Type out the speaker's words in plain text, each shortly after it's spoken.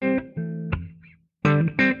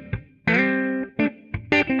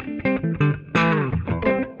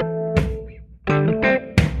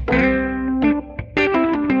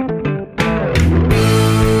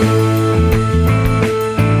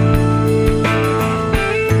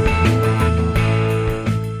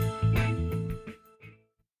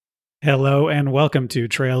Hello and welcome to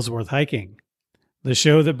Trails Worth Hiking, the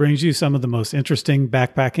show that brings you some of the most interesting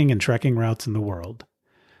backpacking and trekking routes in the world.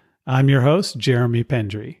 I'm your host, Jeremy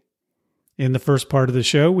Pendry. In the first part of the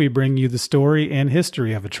show, we bring you the story and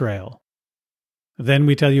history of a trail. Then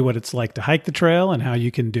we tell you what it's like to hike the trail and how you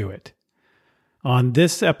can do it. On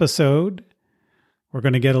this episode, we're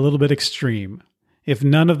going to get a little bit extreme. If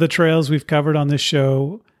none of the trails we've covered on this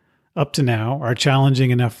show up to now are challenging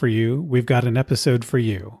enough for you, we've got an episode for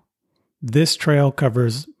you. This trail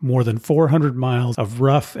covers more than 400 miles of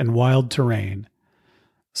rough and wild terrain,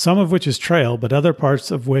 some of which is trail, but other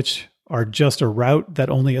parts of which are just a route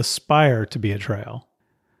that only aspire to be a trail.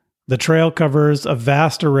 The trail covers a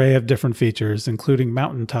vast array of different features, including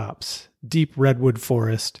mountaintops, deep redwood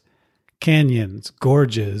forest, canyons,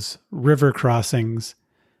 gorges, river crossings,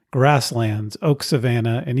 grasslands, oak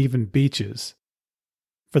savanna, and even beaches.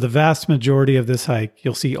 For the vast majority of this hike,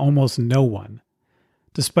 you'll see almost no one,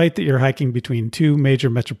 despite that you're hiking between two major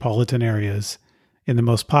metropolitan areas in the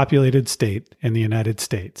most populated state in the United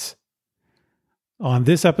States. On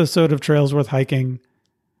this episode of Trails Worth Hiking,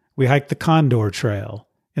 we hike the Condor Trail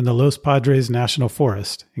in the Los Padres National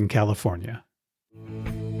Forest in California.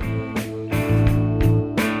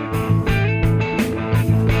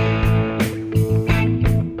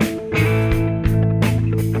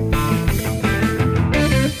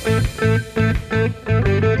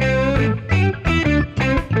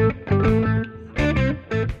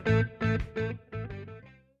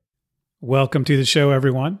 Welcome to the show,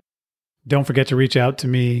 everyone. Don't forget to reach out to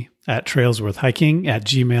me at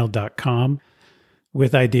trailsworthhiking@gmail.com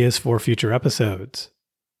with ideas for future episodes.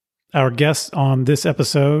 Our guests on this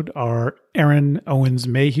episode are Aaron Owens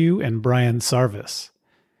Mayhew and Brian Sarvis.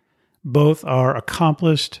 Both are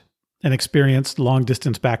accomplished and experienced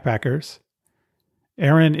long-distance backpackers.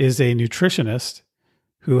 Aaron is a nutritionist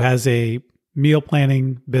who has a meal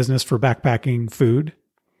planning business for backpacking food,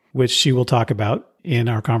 which she will talk about in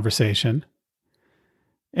our conversation.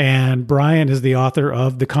 And Brian is the author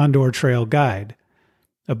of The Condor Trail Guide,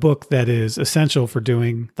 a book that is essential for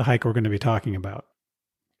doing the hike we're going to be talking about.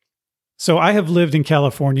 So I have lived in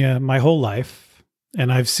California my whole life,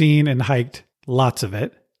 and I've seen and hiked lots of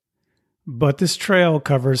it. But this trail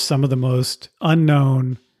covers some of the most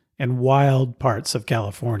unknown and wild parts of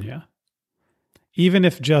California. Even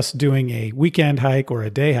if just doing a weekend hike or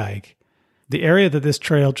a day hike, the area that this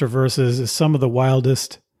trail traverses is some of the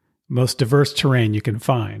wildest, most diverse terrain you can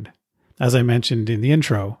find. As I mentioned in the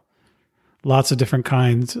intro, lots of different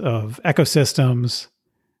kinds of ecosystems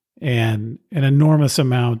and an enormous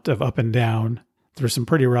amount of up and down through some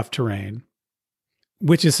pretty rough terrain,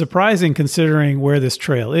 which is surprising considering where this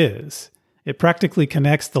trail is. It practically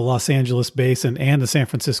connects the Los Angeles Basin and the San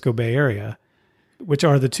Francisco Bay Area, which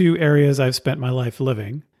are the two areas I've spent my life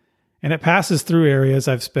living. And it passes through areas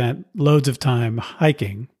I've spent loads of time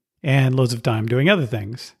hiking and loads of time doing other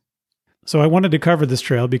things. So I wanted to cover this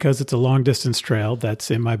trail because it's a long-distance trail that's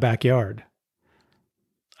in my backyard.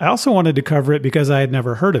 I also wanted to cover it because I had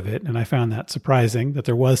never heard of it, and I found that surprising that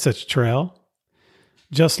there was such a trail.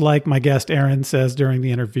 Just like my guest Erin says during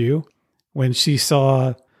the interview, when she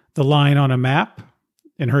saw the line on a map,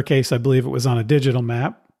 in her case I believe it was on a digital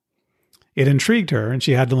map, it intrigued her and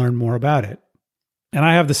she had to learn more about it. And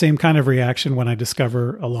I have the same kind of reaction when I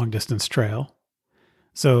discover a long-distance trail.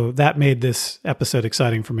 So that made this episode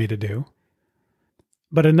exciting for me to do.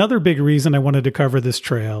 But another big reason I wanted to cover this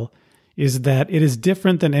trail is that it is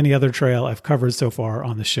different than any other trail I've covered so far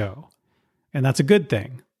on the show. And that's a good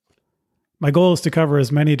thing. My goal is to cover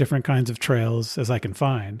as many different kinds of trails as I can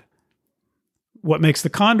find. What makes the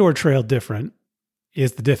Condor Trail different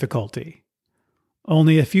is the difficulty.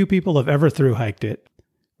 Only a few people have ever thru-hiked it,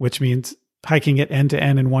 which means hiking it end to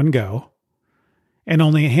end in one go, and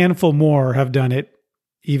only a handful more have done it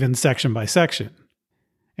even section by section.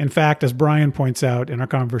 In fact, as Brian points out in our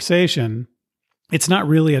conversation, it's not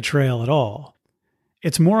really a trail at all.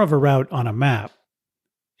 It's more of a route on a map,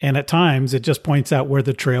 and at times it just points out where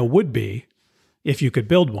the trail would be if you could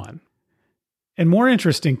build one. And more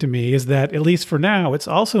interesting to me is that, at least for now, it's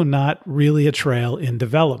also not really a trail in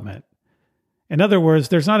development. In other words,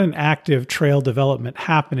 there's not an active trail development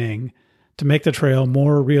happening to make the trail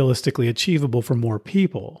more realistically achievable for more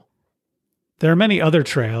people. There are many other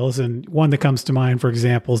trails, and one that comes to mind, for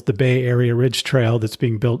example, is the Bay Area Ridge Trail that's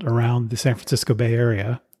being built around the San Francisco Bay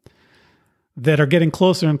Area, that are getting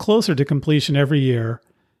closer and closer to completion every year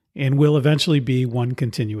and will eventually be one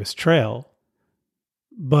continuous trail.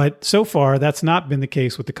 But so far, that's not been the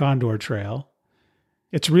case with the Condor Trail.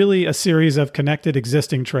 It's really a series of connected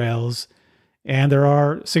existing trails, and there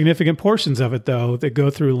are significant portions of it, though, that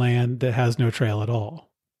go through land that has no trail at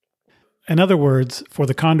all. In other words, for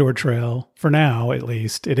the Condor Trail, for now at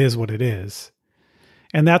least, it is what it is.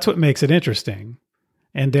 And that's what makes it interesting,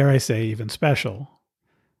 and dare I say, even special.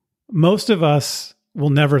 Most of us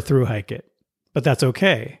will never through hike it, but that's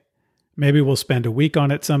okay. Maybe we'll spend a week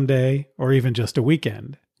on it someday, or even just a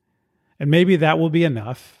weekend. And maybe that will be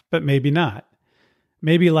enough, but maybe not.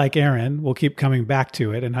 Maybe like Aaron, we'll keep coming back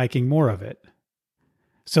to it and hiking more of it.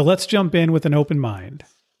 So let's jump in with an open mind.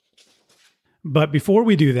 But before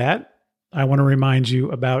we do that, I want to remind you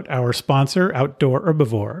about our sponsor, Outdoor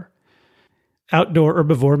Herbivore. Outdoor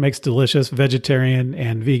Herbivore makes delicious vegetarian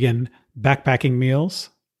and vegan backpacking meals.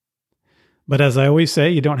 But as I always say,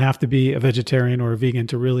 you don't have to be a vegetarian or a vegan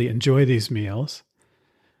to really enjoy these meals.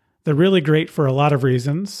 They're really great for a lot of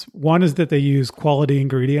reasons. One is that they use quality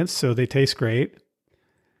ingredients, so they taste great.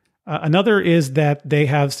 Another is that they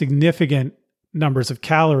have significant numbers of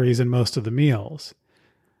calories in most of the meals.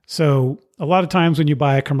 So a lot of times when you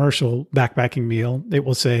buy a commercial backpacking meal, it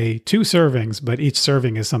will say 2 servings, but each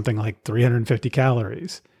serving is something like 350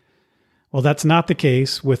 calories. Well, that's not the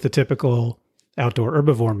case with the typical Outdoor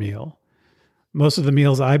Herbivore meal. Most of the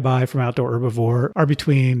meals I buy from Outdoor Herbivore are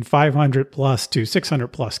between 500 plus to 600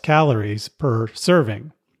 plus calories per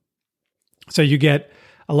serving. So you get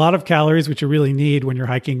a lot of calories, which you really need when you're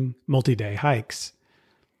hiking multi-day hikes.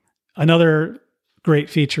 Another great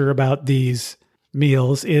feature about these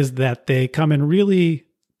meals is that they come in really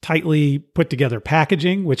tightly put together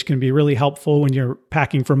packaging, which can be really helpful when you're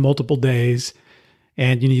packing for multiple days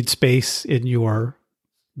and you need space in your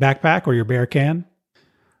backpack or your bear can.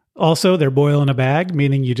 Also, they're boil in a bag,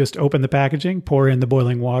 meaning you just open the packaging, pour in the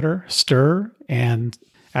boiling water, stir, and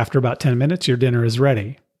after about 10 minutes, your dinner is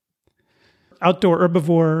ready. Outdoor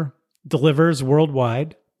Herbivore delivers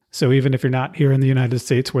worldwide, so even if you're not here in the United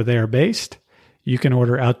States where they are based, you can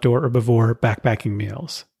order Outdoor Herbivore backpacking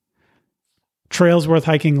meals. Trails Worth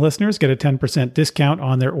Hiking listeners get a 10% discount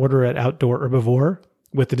on their order at Outdoor Herbivore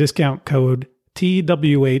with the discount code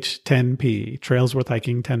TWH10P, Trails Worth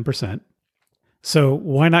Hiking 10%. So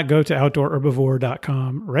why not go to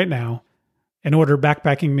OutdoorHerbivore.com right now and order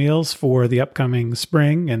backpacking meals for the upcoming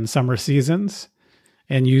spring and summer seasons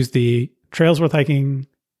and use the Trails Worth Hiking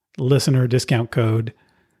listener discount code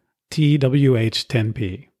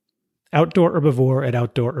TWH10P. Outdoor Herbivore at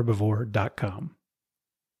OutdoorHerbivore.com.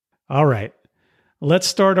 All right, let's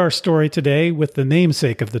start our story today with the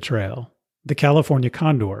namesake of the trail, the California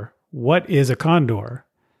condor. What is a condor?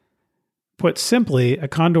 Put simply, a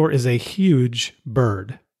condor is a huge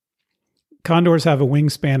bird. Condors have a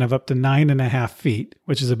wingspan of up to 9.5 feet,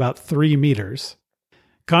 which is about 3 meters.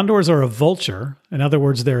 Condors are a vulture. In other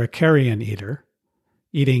words, they're a carrion eater,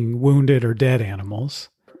 eating wounded or dead animals,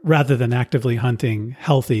 rather than actively hunting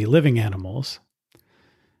healthy living animals.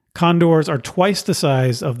 Condors are twice the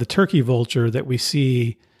size of the turkey vulture that we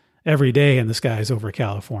see every day in the skies over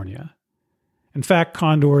California. In fact,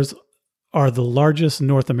 condors are the largest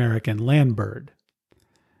North American land bird.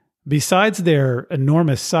 Besides their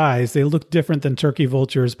enormous size, they look different than turkey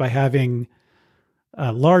vultures by having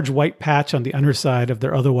a large white patch on the underside of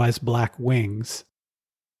their otherwise black wings.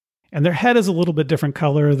 And their head is a little bit different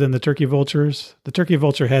color than the turkey vultures. The turkey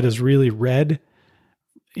vulture head is really red.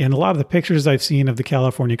 In a lot of the pictures I've seen of the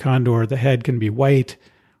California condor, the head can be white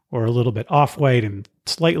or a little bit off-white and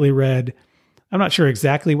slightly red. I'm not sure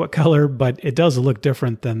exactly what color, but it does look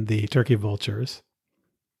different than the turkey vultures.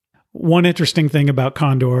 One interesting thing about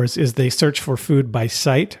condors is they search for food by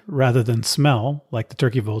sight rather than smell, like the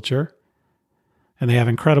turkey vulture. And they have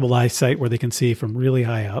incredible eyesight where they can see from really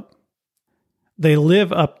high up. They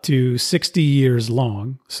live up to 60 years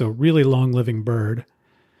long, so really long-living bird.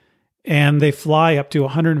 And they fly up to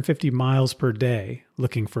 150 miles per day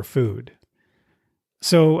looking for food.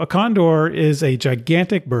 So a condor is a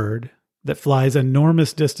gigantic bird that flies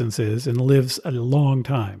enormous distances and lives a long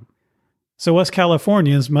time. So us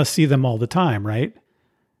Californians must see them all the time, right?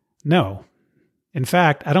 No. In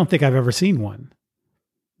fact, I don't think I've ever seen one.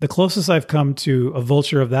 The closest I've come to a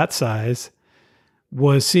vulture of that size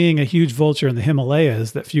was seeing a huge vulture in the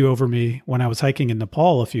Himalayas that flew over me when I was hiking in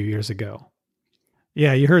Nepal a few years ago.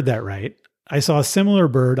 Yeah, you heard that right. I saw a similar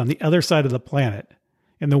bird on the other side of the planet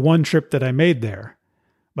in the one trip that I made there.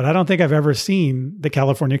 But I don't think I've ever seen the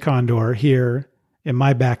California condor here in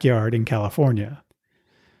my backyard in California.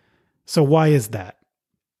 So why is that?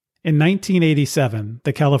 In 1987,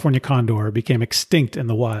 the California condor became extinct in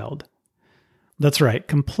the wild. That's right,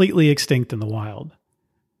 completely extinct in the wild,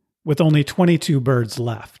 with only 22 birds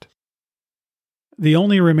left. The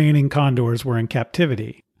only remaining condors were in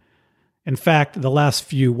captivity. In fact, the last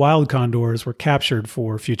few wild condors were captured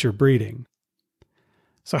for future breeding.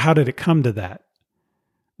 So how did it come to that?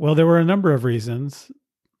 Well, there were a number of reasons.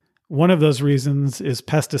 One of those reasons is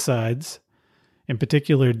pesticides, in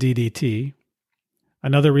particular DDT.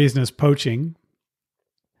 Another reason is poaching.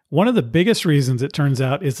 One of the biggest reasons, it turns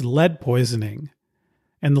out, is lead poisoning.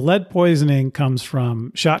 And the lead poisoning comes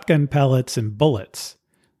from shotgun pellets and bullets.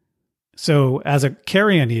 So as a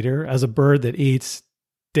carrion eater, as a bird that eats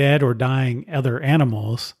dead or dying other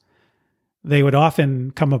animals, they would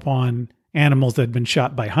often come upon animals that had been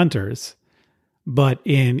shot by hunters. But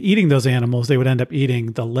in eating those animals, they would end up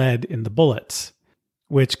eating the lead in the bullets,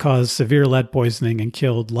 which caused severe lead poisoning and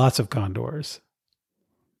killed lots of condors.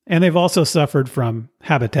 And they've also suffered from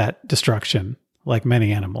habitat destruction, like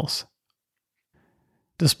many animals.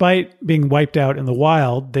 Despite being wiped out in the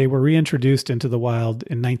wild, they were reintroduced into the wild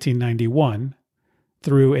in 1991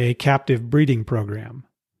 through a captive breeding program.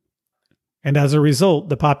 And as a result,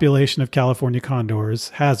 the population of California condors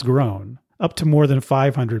has grown up to more than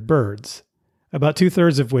 500 birds, about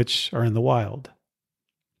 2/3 of which are in the wild.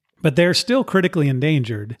 But they're still critically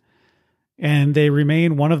endangered, and they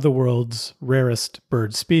remain one of the world's rarest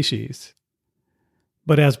bird species.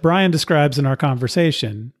 But as Brian describes in our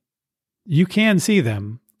conversation, you can see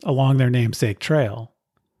them along their namesake trail.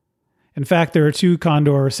 In fact, there are 2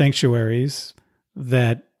 condor sanctuaries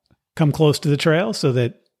that come close to the trail so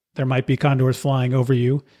that there might be condors flying over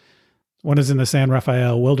you. One is in the San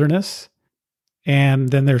Rafael Wilderness, and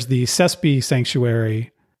then there's the Sespe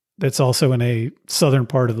Sanctuary that's also in a southern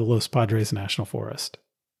part of the Los Padres National Forest.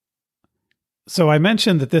 So I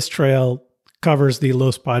mentioned that this trail covers the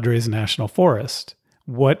Los Padres National Forest.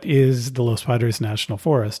 What is the Los Padres National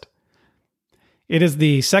Forest? It is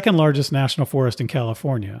the second largest national forest in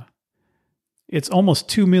California. It's almost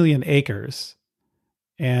 2 million acres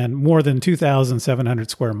and more than 2,700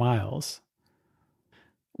 square miles.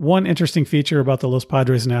 One interesting feature about the Los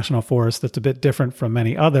Padres National Forest that's a bit different from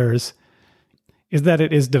many others is that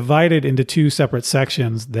it is divided into 2 separate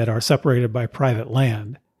sections that are separated by private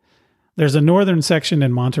land. There's a northern section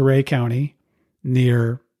in Monterey County,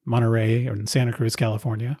 near Monterey or in Santa Cruz,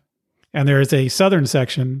 California. And there is a southern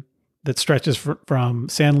section that stretches from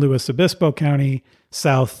San Luis Obispo County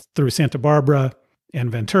south through Santa Barbara and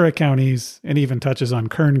Ventura counties, and even touches on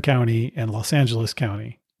Kern County and Los Angeles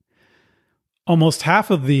County. Almost half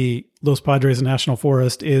of the Los Padres National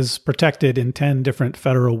Forest is protected in 10 different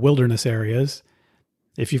federal wilderness areas.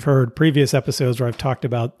 If you've heard previous episodes where I've talked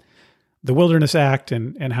about the Wilderness Act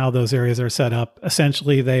and how those areas are set up,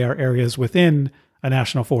 essentially they are areas within a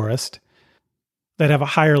national forest that have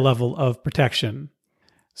a higher level of protection.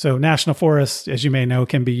 So national forests, as you may know,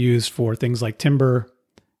 can be used for things like timber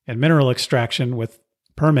and mineral extraction with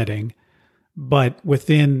permitting. But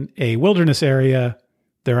within a wilderness area,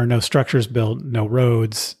 there are no structures built, no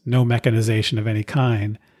roads, no mechanization of any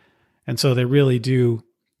kind. And so they really do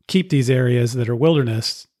keep these areas that are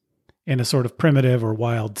wilderness in a sort of primitive or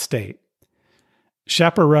wild state.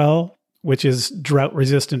 Chaparral, which is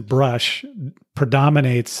drought-resistant brush,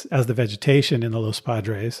 predominates as the vegetation in the Los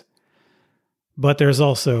Padres. But there's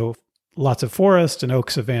also lots of forest and oak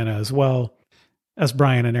savanna as well, as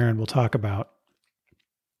Brian and Aaron will talk about.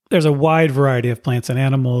 There's a wide variety of plants and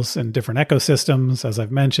animals and different ecosystems, as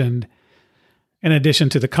I've mentioned. In addition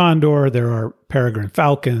to the condor, there are peregrine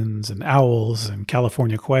falcons and owls and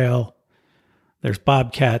California quail. There's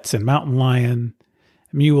bobcats and mountain lion,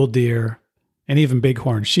 mule deer, and even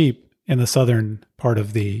bighorn sheep in the southern part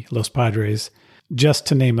of the Los Padres, just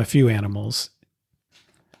to name a few animals.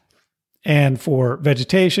 And for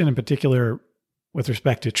vegetation, in particular, with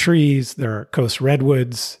respect to trees, there are Coast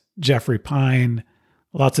redwoods, Jeffrey pine,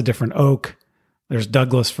 lots of different oak. There's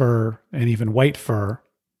Douglas fir and even white fir,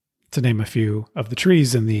 to name a few of the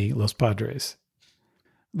trees in the Los Padres.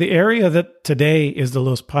 The area that today is the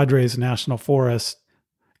Los Padres National Forest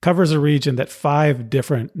covers a region that 5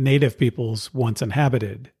 different native peoples once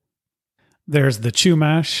inhabited. There's the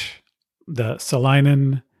Chumash, the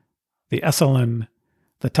Salinan, the Esselen,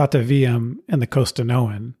 the Tataviam, and the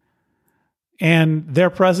Costanoan. And their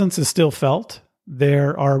presence is still felt.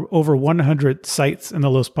 There are over 100 sites in the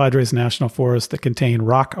Los Padres National Forest that contain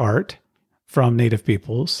rock art from native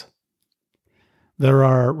peoples. There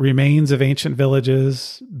are remains of ancient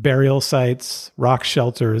villages, burial sites, rock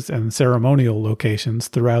shelters, and ceremonial locations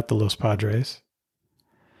throughout the Los Padres.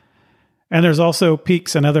 And there's also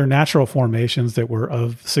peaks and other natural formations that were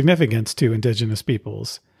of significance to indigenous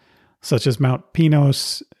peoples, such as Mount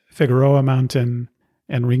Pinos, Figueroa Mountain,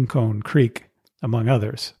 and Rincon Creek, among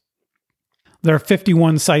others. There are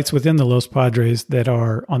 51 sites within the Los Padres that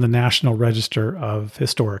are on the National Register of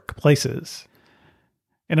Historic Places.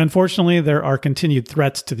 And unfortunately, there are continued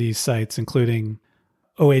threats to these sites, including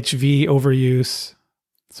OHV overuse,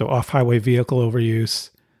 so off-highway vehicle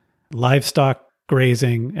overuse, livestock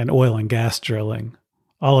grazing, and oil and gas drilling,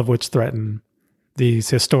 all of which threaten these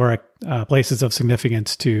historic places of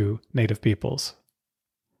significance to Native peoples.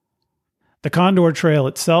 The Condor Trail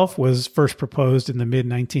itself was first proposed in the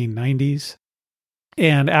mid-1990s,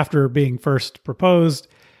 and after being first proposed,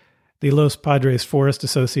 the Los Padres Forest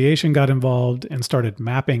Association got involved and started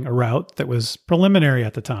mapping a route that was preliminary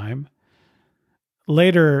at the time.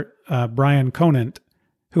 Later, Brian Conant,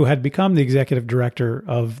 who had become the executive director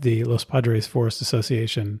of the Los Padres Forest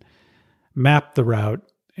Association, mapped the route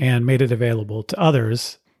and made it available to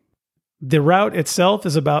others. The route itself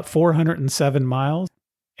is about 407 miles,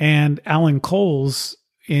 and Alan Coles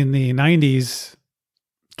in the 90s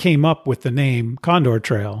came up with the name Condor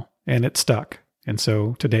Trail, and it stuck. And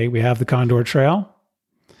so today we have the Condor Trail.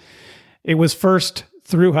 It was first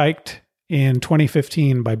thru-hiked in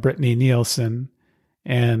 2015 by Brittany Nielsen,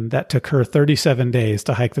 and that took her 37 days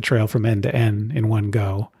to hike the trail from end to end in one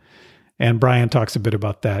go. And Brian talks a bit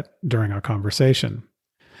about that during our conversation.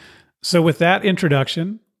 So with that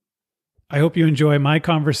introduction, I hope you enjoy my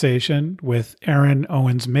conversation with Aaron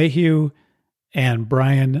Owens Mayhew and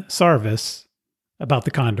Brian Sarvis about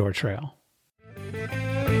the Condor Trail.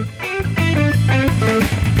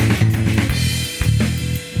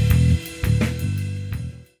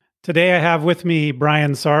 Today I have with me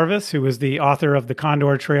Brian Sarvis, who is the author of the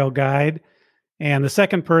Condor Trail Guide and the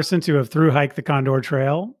second person to have thru-hiked the Condor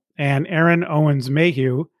Trail, and Aaron Owens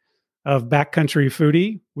Mayhew of Backcountry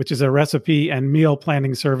Foodie, which is a recipe and meal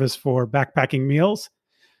planning service for backpacking meals.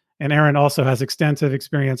 And Aaron also has extensive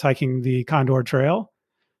experience hiking the Condor Trail.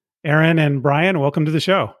 Aaron and Brian, welcome to the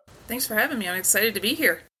show. Thanks for having me. I'm excited to be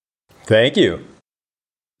here. Thank you.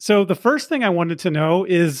 So the first thing I wanted to know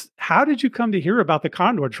is, how did you come to hear about the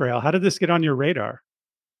Condor Trail? How did this get on your radar?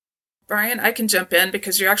 Brian, I can jump in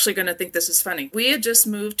because you're actually going to think this is funny. We had just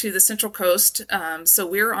moved to the Central Coast, so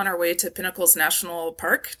we were on our way to Pinnacles National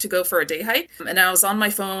Park to go for a day hike. And I was on my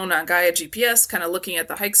phone on Gaia GPS, kind of looking at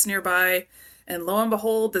the hikes nearby. And lo and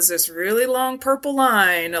behold, there's this really long purple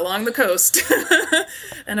line along the coast.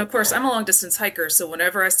 And of course, I'm a long distance hiker, so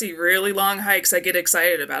whenever I see really long hikes, I get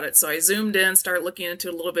excited about it. So I zoomed in, started looking into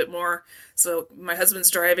it a little bit more. So my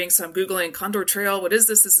husband's driving, so I'm Googling Condor Trail. What is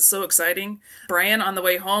this? This is so exciting. Brian, on the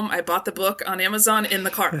way home, I bought the book on Amazon in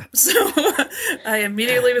the car. So I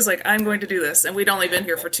immediately was like, I'm going to do this. And we'd only been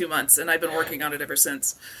here for 2 months, and I've been working on it ever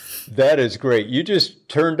since. That is great. You just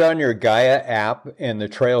turned on your Gaia app and the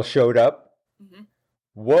trail showed up? Mm-hmm.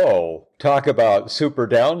 Whoa, talk about super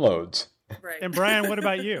downloads. Right. And Brian, what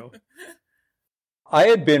about you? I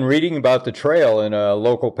had been reading about the trail in a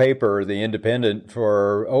local paper, The Independent,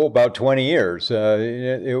 for, about 20 years.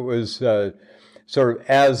 It was sort of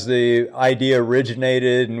as the idea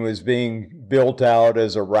originated and was being built out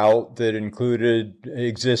as a route that included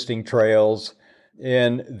existing trails.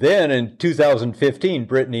 And then in 2015,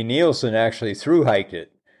 Brittany Nielsen actually thru-hiked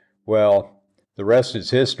it. Well, the rest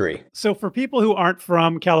is history. So for people who aren't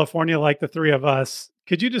from California like the three of us,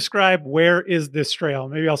 could you describe where is this trail?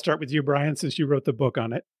 Maybe I'll start with you, Brian, since you wrote the book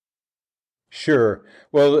on it. Sure.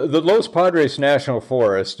 Well, the Los Padres National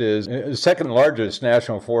Forest is the second largest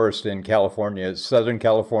national forest in California. It's Southern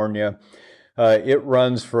California. It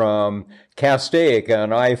runs from Castaic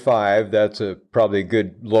on I-5. That's probably a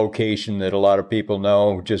good location that a lot of people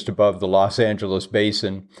know, just above the Los Angeles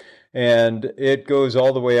basin. And it goes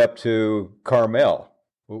all the way up to Carmel.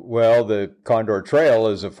 Well, the Condor Trail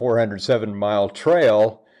is a 407-mile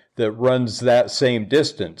trail that runs that same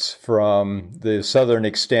distance from the southern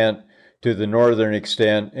extent to the northern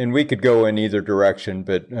extent. And we could go in either direction,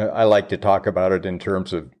 but I like to talk about it in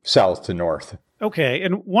terms of south to north. Okay.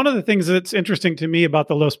 And one of the things that's interesting to me about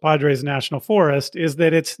the Los Padres National Forest is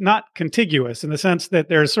that it's not contiguous in the sense that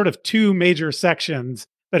there's sort of two major sections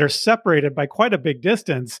that are separated by quite a big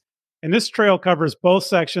distance. And this trail covers both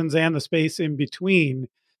sections and the space in between.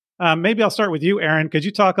 Maybe I'll start with you, Aaron. Could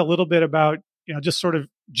you talk a little bit about, just sort of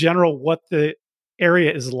general what the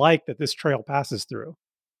area is like that this trail passes through?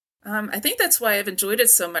 I think that's why I've enjoyed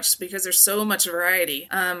it so much, because there's so much variety.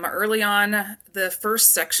 Early on, the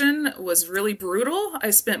first section was really brutal.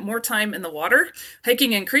 I spent more time in the water,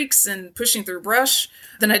 hiking in creeks and pushing through brush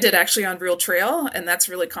than I did actually on real trail. And that's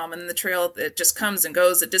really common in the trail. It just comes and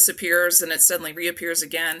goes, it disappears, and it suddenly reappears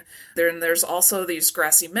again. There's also these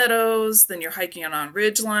grassy meadows. Then you're hiking on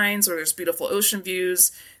ridge lines where there's beautiful ocean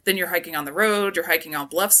views. Then you're hiking on the road, you're hiking on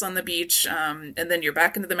bluffs on the beach, and then you're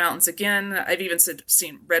back into the mountains again. I've even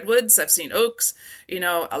seen redwoods, I've seen oaks,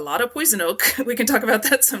 a lot of poison oak. We can talk about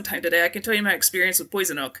that sometime today. I can tell you my experience with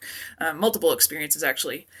poison oak, multiple experiences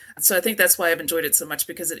actually. So I think that's why I've enjoyed it so much,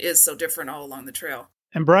 because it is so different all along the trail.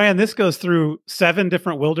 And Brian, this goes through 7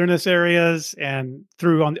 different wilderness areas and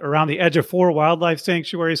through around the edge of 4 wildlife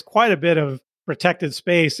sanctuaries, quite a bit of protected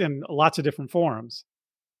space in lots of different forms.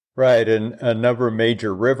 Right, and a number of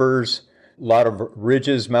major rivers, a lot of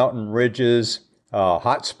ridges, mountain ridges,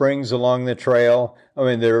 hot springs along the trail. I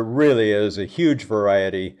mean, there really is a huge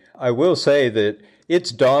variety. I will say that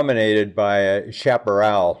it's dominated by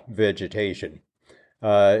chaparral vegetation.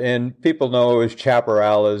 And people know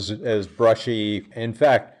chaparral as brushy. In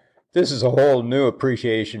fact, this is a whole new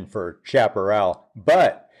appreciation for chaparral.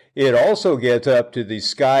 But it also gets up to the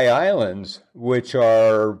Sky Islands, which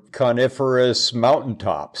are coniferous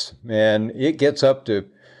mountaintops. And it gets up to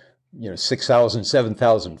 6,000,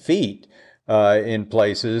 7,000 feet in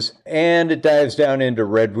places. And it dives down into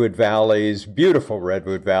redwood valleys, beautiful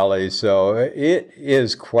redwood valleys. So it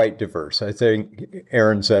is quite diverse. I think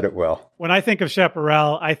Aaron said it well. When I think of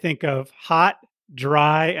chaparral, I think of hot,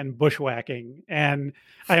 dry, and bushwhacking. And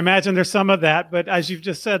I imagine there's some of that, but as you've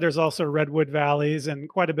just said, there's also redwood valleys and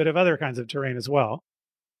quite a bit of other kinds of terrain as well.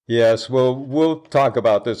 Yes, well, we'll talk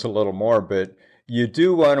about this a little more, but you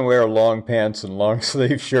do want to wear long pants and long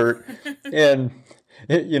sleeve shirt. And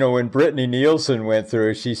when Brittany Nielsen went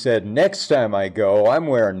through, she said, next time I go, I'm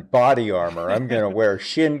wearing body armor. I'm going to wear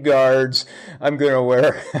shin guards. I'm going to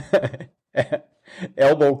wear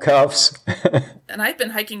elbow cuffs. And I've been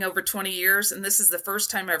hiking over 20 years, and this is the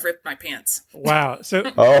first time I've ripped my pants. Wow. So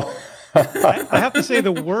I have to say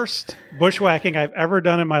the worst bushwhacking I've ever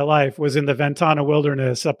done in my life was in the Ventana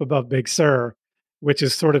Wilderness up above Big Sur, which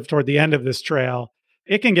is sort of toward the end of this trail.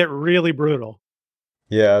 It can get really brutal.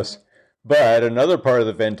 Yes. But another part of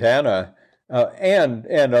the Ventana and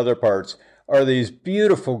other parts are these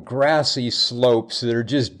beautiful grassy slopes that are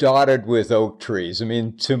just dotted with oak trees. I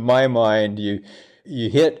mean, to my mind, you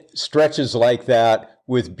hit stretches like that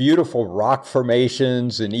with beautiful rock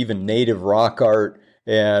formations and even native rock art,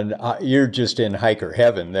 and you're just in hiker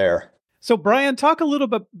heaven there. So, Brian, talk a little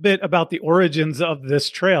bit about the origins of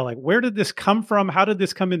this trail. Like, where did this come from? How did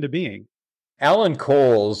this come into being? Alan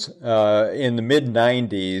Coles, in the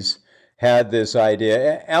mid-'90s, had this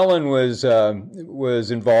idea. Alan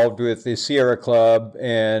was involved with the Sierra Club,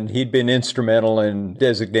 and he'd been instrumental in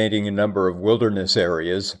designating a number of wilderness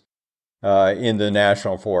areas in the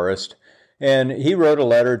National Forest. And he wrote a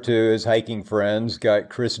letter to his hiking friends, got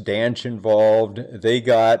Chris Danch involved. They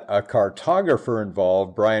got a cartographer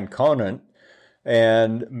involved, Brian Conant,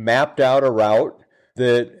 and mapped out a route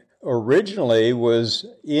that originally was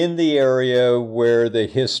in the area where the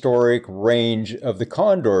historic range of the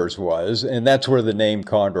condors was, and that's where the name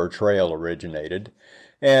Condor Trail originated.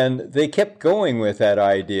 And they kept going with that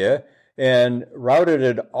idea and routed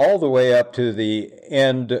it all the way up to the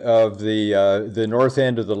end of the north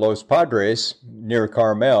end of the Los Padres near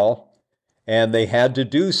Carmel, and they had to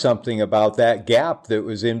do something about that gap that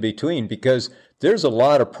was in between because there's a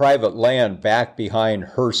lot of private land back behind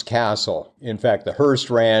Hearst Castle. In fact, the Hearst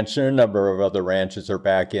Ranch and a number of other ranches are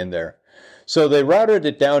back in there. So they routed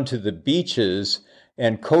it down to the beaches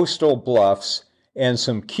and coastal bluffs and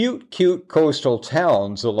some cute coastal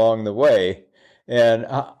towns along the way. And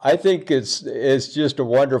I think it's just a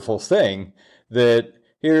wonderful thing that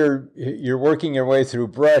here you're working your way through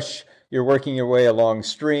brush, you're working your way along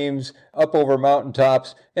streams, up over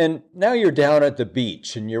mountaintops, and now you're down at the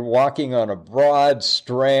beach and you're walking on a broad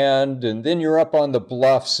strand, and then you're up on the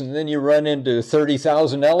bluffs, and then you run into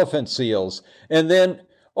 30,000 elephant seals. And then,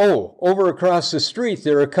 over across the street,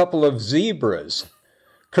 there are a couple of zebras,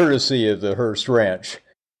 courtesy of the Hearst Ranch.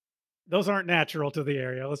 Those aren't natural to the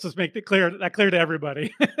area. Let's just make that clear to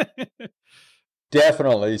everybody.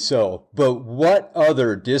 Definitely so. But what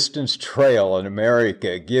other distance trail in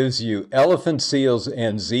America gives you elephant seals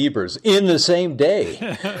and zebras in the same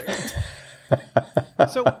day?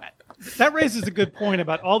 So that raises a good point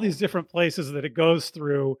about all these different places that it goes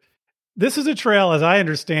through. This is a trail, as I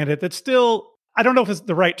understand it, that's still, I don't know if it's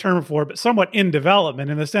the right term for it, but somewhat in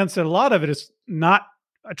development in the sense that a lot of it is not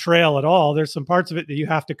a trail at all. There's some parts of it that you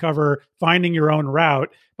have to cover finding your own route,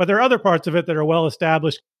 but there are other parts of it that are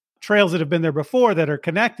well-established trails that have been there before that are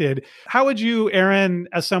connected. How would you, Aaron,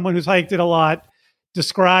 as someone who's hiked it a lot,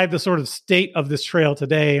 describe the sort of state of this trail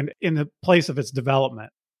today and in the place of its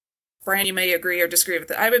development? Brian, you may agree or disagree with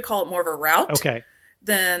that. I would call it more of a route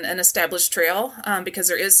than an established trail because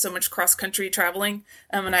there is so much cross-country traveling.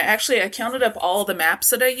 And I counted up all the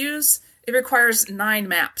maps that I use, It requires 9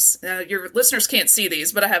 maps. Your listeners can't see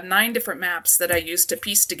these, but I have 9 different maps that I use to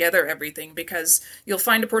piece together everything, because you'll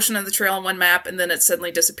find a portion of the trail on one map and then it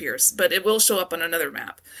suddenly disappears, but it will show up on another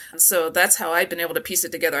map. And so that's how I've been able to piece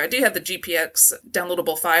it together. I do have the GPX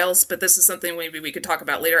downloadable files, but this is something maybe we could talk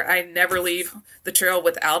about later. I never leave the trail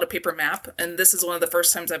without a paper map, and this is one of the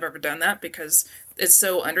first times I've ever done that because it's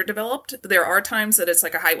so underdeveloped. There are times that it's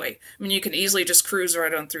like a highway. I mean, you can easily just cruise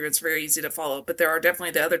right on through. It's very easy to follow. But there are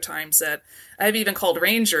definitely the other times that I've even called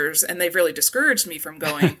rangers, and they've really discouraged me from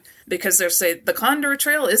going because they'll say, the Condor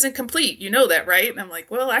Trail isn't complete. You know that, right? And I'm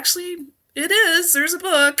like, well, actually, it is. There's a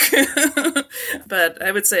book. But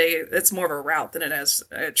I would say it's more of a route than it is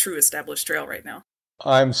a true established trail right now.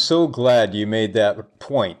 I'm so glad you made that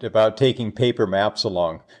point about taking paper maps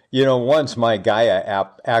along. Once my Gaia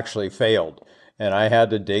app actually failed, and I had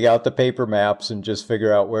to dig out the paper maps and just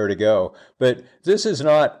figure out where to go. But this is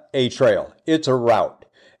not a trail. It's a route.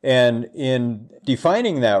 And in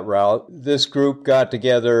defining that route, this group got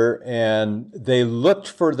together and they looked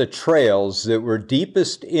for the trails that were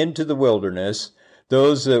deepest into the wilderness,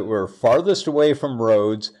 those that were farthest away from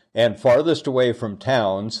roads and farthest away from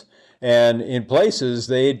towns. And in places,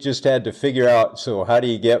 they just had to figure out, so how do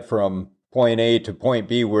you get from point A to point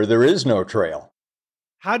B where there is no trail?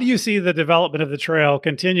 How do you see the development of the trail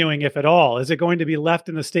continuing, if at all? Is it going to be left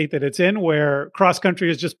in the state that it's in, where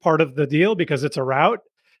cross-country is just part of the deal because it's a route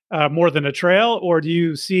more than a trail? Or do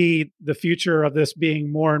you see the future of this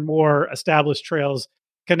being more and more established trails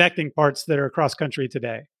connecting parts that are cross-country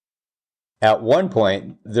today? At one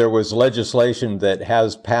point, there was legislation that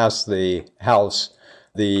has passed the House,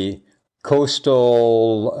 the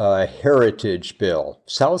Coastal Heritage Bill,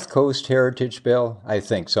 South Coast Heritage Bill, I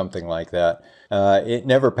think, something like that. It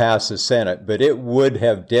never passed the Senate, but it would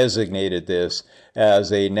have designated this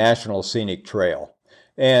as a national scenic trail,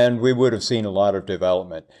 and we would have seen a lot of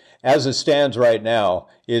development. As it stands right now,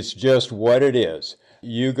 it's just what it is.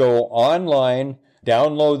 You go online,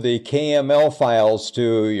 download the KML files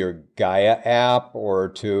to your Gaia app or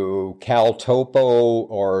to CalTopo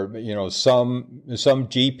or some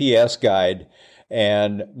GPS guide,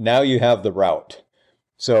 and now you have the route.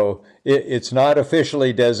 So it's not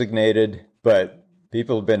officially designated, but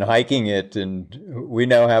people have been hiking it, and we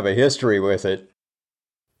now have a history with it.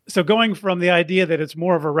 So going from the idea that it's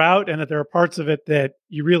more of a route and that there are parts of it that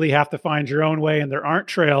you really have to find your own way and there aren't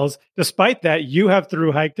trails, despite that, you have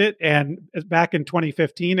through hiked it. And back in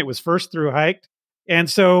 2015, it was first through hiked. And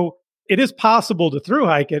so it is possible to through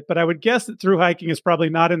hike it, but I would guess that through hiking is probably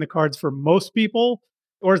not in the cards for most people.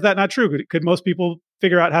 Or is that not true? Could most people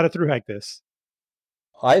figure out how to through hike this?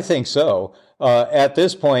 I think so. At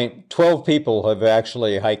this point, 12 people have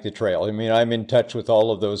actually hiked the trail. I mean, I'm in touch with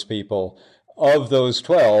all of those people. Of those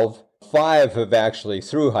 12, 5 have actually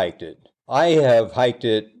through hiked it. I have hiked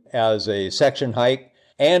it as a section hike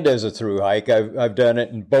and as a through hike. I've done it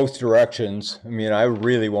in both directions. I mean, I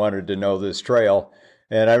really wanted to know this trail.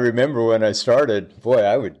 And I remember when I started, boy,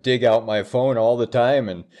 I would dig out my phone all the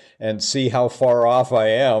time and see how far off I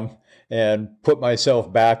am and put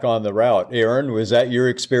myself back on the route. Erin, was that your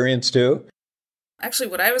experience too? Actually,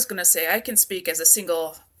 what I was going to say, I can speak as a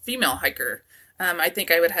single female hiker. I think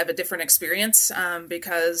I would have a different experience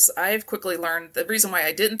because I've quickly learned the reason why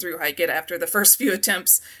I didn't through hike it after the first few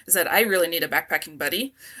attempts is that I really need a backpacking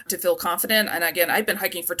buddy to feel confident. And again, I've been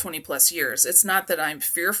hiking for 20 plus years. It's not that I'm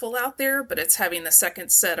fearful out there, but it's having the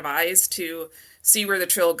second set of eyes to see where the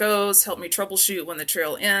trail goes, help me troubleshoot when the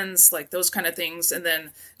trail ends, like those kind of things. And then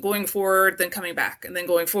going forward, then coming back, and then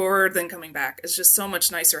going forward, then coming back. It's just so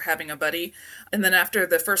much nicer having a buddy. And then after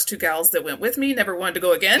the first 2 gals that went with me never wanted to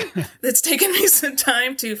go again, it's taken me some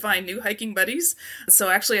time to find new hiking buddies. So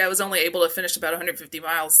actually, I was only able to finish about 150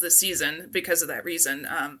 miles this season because of that reason.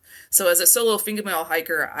 So as a solo female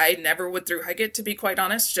hiker, I never would through hike it, to be quite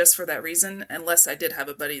honest, just for that reason, unless I did have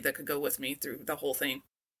a buddy that could go with me through the whole thing.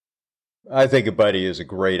 I think a buddy is a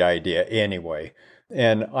great idea anyway.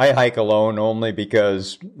 And I hike alone only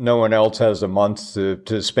because no one else has a month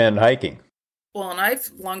to spend hiking. Well, and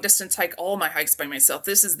I've long distance hike all my hikes by myself.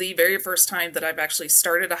 This is the very first time that I've actually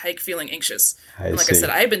started a hike feeling anxious. And like I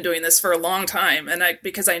said, I've been doing this for a long time, and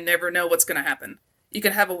because I never know what's going to happen. You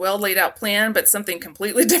can have a well laid out plan, but something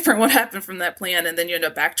completely different would happen from that plan. And then you end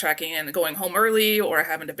up backtracking and going home early or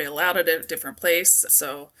having to bail out at a different place.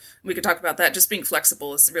 So we could talk about that. Just being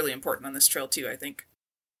flexible is really important on this trail too, I think.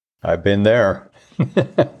 I've been there.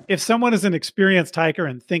 If someone is an experienced hiker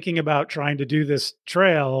and thinking about trying to do this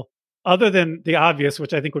trail, other than the obvious,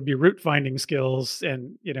 which I think would be route finding skills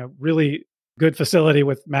and, really good facility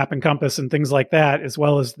with map and compass and things like that, as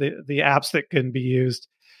well as the apps that can be used,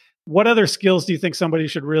 what other skills do you think somebody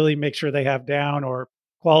should really make sure they have down, or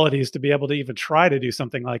qualities to be able to even try to do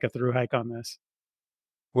something like a through hike on this.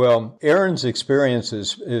 Well, Aaron's experience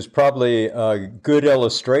is probably a good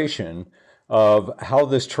illustration of how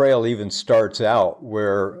this trail even starts out,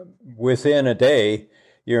 where within a day,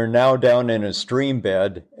 you're now down in a stream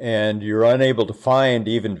bed and you're unable to find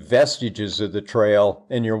even vestiges of the trail,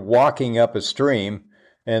 and you're walking up a stream.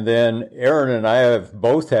 And then Aaron and I have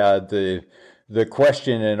both had the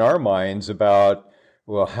question in our minds about,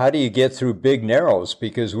 well, how do you get through Big Narrows?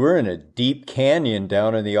 Because we're in a deep canyon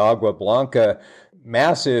down in the Agua Blanca,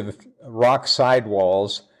 massive rock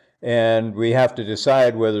sidewalls, and we have to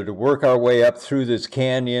decide whether to work our way up through this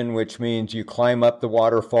canyon, which means you climb up the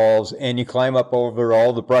waterfalls and you climb up over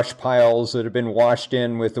all the brush piles that have been washed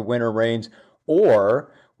in with the winter rains,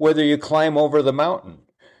 or whether you climb over the mountain.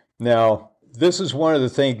 Now, this is one of the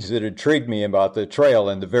things that intrigued me about the trail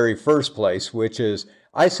in the very first place, which is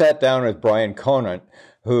I sat down with Brian Conant,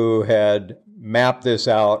 who had mapped this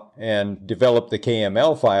out and developed the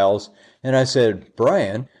KML files, and I said,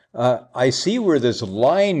 Brian, I see where this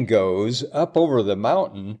line goes up over the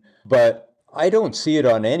mountain, but I don't see it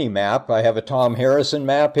on any map. I have a Tom Harrison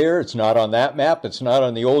map here. It's not on that map. It's not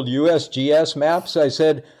on the old USGS maps. I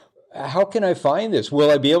said, how can I find this?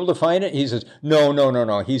 Will I be able to find it? He says,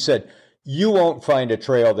 no. He said, you won't find a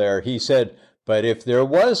trail there. He said, but if there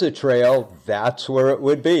was a trail, that's where it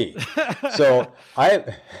would be. So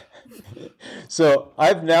I've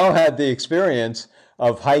now had the experience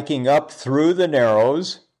of hiking up through the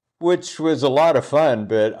Narrows, which was a lot of fun,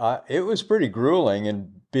 but it was pretty grueling.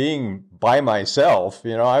 And being by myself,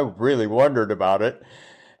 I really wondered about it.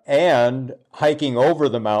 And hiking over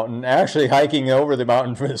the mountain, actually hiking over the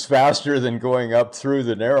mountain was faster than going up through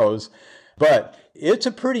the Narrows. But it's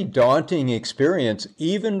a pretty daunting experience,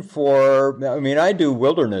 even I do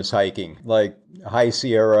wilderness hiking, like High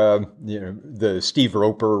Sierra, the Steve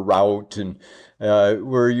Roper route, and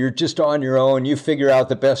where you're just on your own. You figure out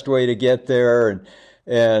the best way to get there,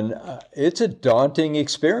 and it's a daunting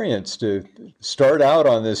experience to start out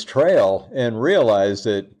on this trail and realize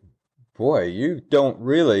that, boy,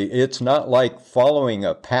 it's not like following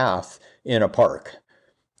a path in a park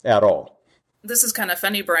at all. This is kind of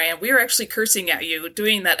funny, Brian. We were actually cursing at you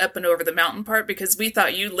doing that up and over the mountain part because we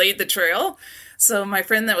thought you laid the trail. So my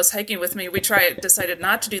friend that was hiking with me, decided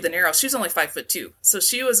not to do the Narrows. She was only 5'2", so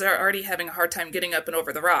she was already having a hard time getting up and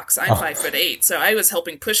over the rocks. I'm 5'8", so I was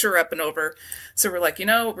helping push her up and over. So we're like,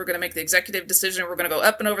 we're going to make the executive decision. We're going to go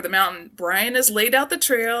up and over the mountain. Brian has laid out the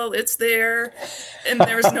trail. It's there, and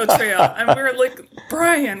there was no trail. And we were like,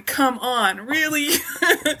 Brian, come on, really?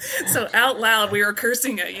 So out loud, we were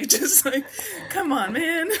cursing at you, just like, come on,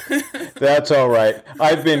 man. That's all right.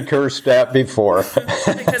 I've been cursed at before.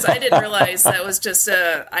 Because I didn't realize that was just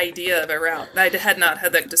an idea of a route. I had not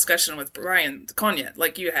had that discussion with Brian Conant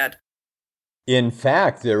like you had. In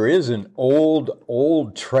fact, there is an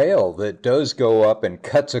old trail that does go up and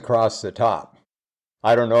cuts across the top.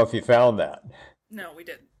 I don't know if you found that. No, we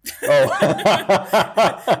didn't.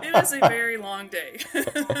 Oh. It was a very long day.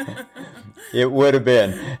 It would have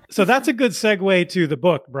been. So that's a good segue to the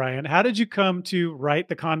book, Brian. How did you come to write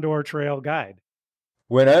the Condor Trail Guide?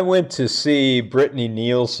 When I went to see Brittany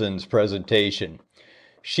Nielsen's presentation,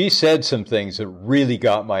 she said some things that really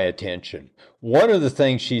got my attention. One of the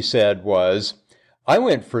things she said was, I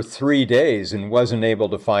went for 3 days and wasn't able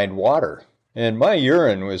to find water, and my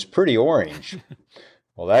urine was pretty orange.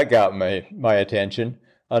 Well, that got my attention.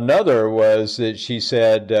 Another was that she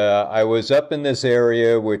said, I was up in this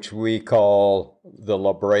area, which we call the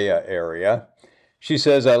La Brea area. She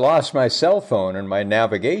says, I lost my cell phone and my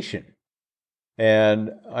navigation.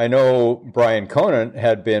 And I know Brian Conant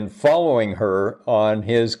had been following her on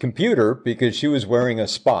his computer because she was wearing a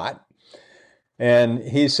spot. And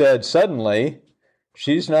he said, suddenly,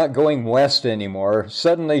 she's not going west anymore.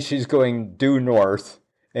 Suddenly, she's going due north.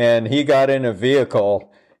 And he got in a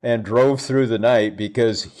vehicle and drove through the night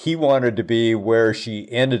because he wanted to be where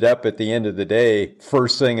she ended up at the end of the day,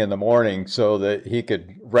 first thing in the morning, so that he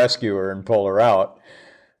could rescue her and pull her out.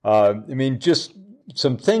 Just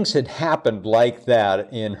some things had happened like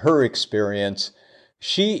that in her experience.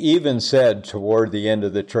 She even said toward the end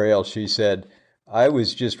of the trail, she said, I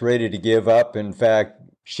was just ready to give up. In fact,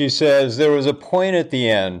 she says, there was a point at the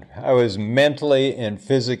end. I was mentally and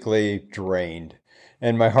physically drained,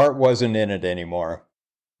 and my heart wasn't in it anymore.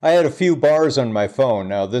 I had a few bars on my phone.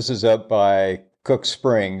 Now, this is up by Cook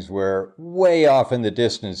Springs, where way off in the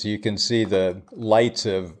distance you can see the lights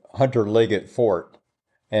of Hunter Liggett Fort.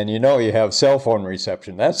 And you have cell phone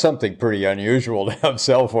reception. That's something pretty unusual to have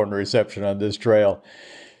cell phone reception on this trail.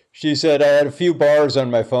 She said, I had a few bars on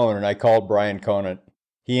my phone and I called Brian Conant.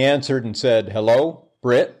 He answered and said, hello,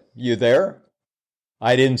 Britt, you there?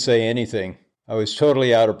 I didn't say anything. I was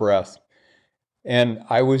totally out of breath. And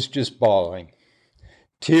I was just bawling.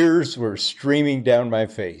 Tears were streaming down my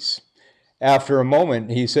face. After a moment,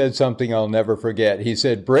 he said something I'll never forget. He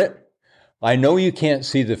said, "Britt, I know you can't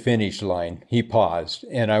see the finish line." He paused,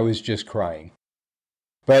 and I was just crying.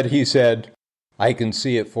 But he said, "I can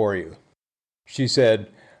see it for you." She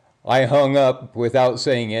said, I hung up without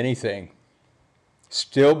saying anything,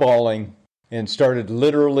 still bawling, and started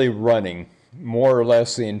literally running more or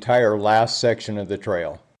less the entire last section of the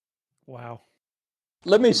trail. Wow.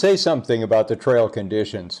 Let me say something about the trail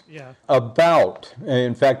conditions. Yeah.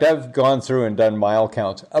 In fact, I've gone through and done mile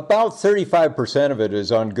counts. About 35% of it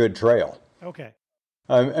is on good trail. Okay.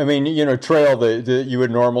 I mean, trail that you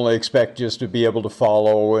would normally expect just to be able to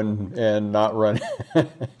follow and not run,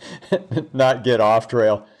 not get off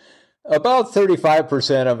trail. About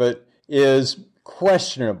 35% of it is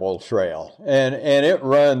questionable trail, and it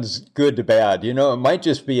runs good to bad. It might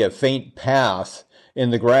just be a faint path in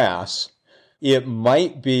the grass. It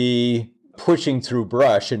might be pushing through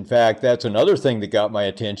brush. In fact, that's another thing that got my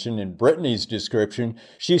attention in Brittany's description.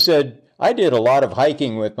 She said, I did a lot of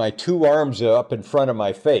hiking with my two arms up in front of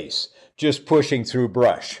my face, just pushing through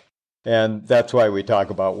brush. And that's why we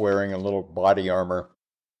talk about wearing a little body armor.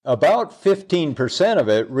 About 15% of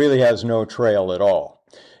it really has no trail at all.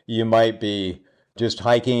 You might be just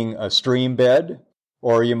hiking a stream bed,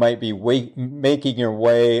 or you might be making your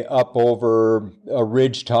way up over a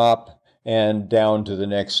ridge top and down to the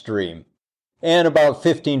next stream. And about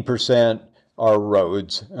 15% are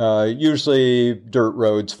roads, usually dirt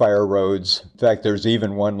roads, fire roads. In fact, there's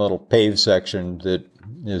even one little paved section that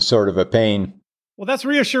is sort of a pain. Well, that's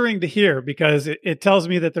reassuring to hear because it tells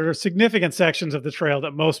me that there are significant sections of the trail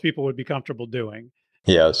that most people would be comfortable doing.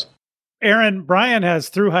 Yes. Aaron, Brian has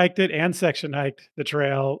through hiked it and section hiked the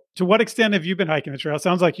trail. To what extent have you been hiking the trail? It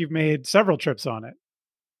sounds like you've made several trips on it.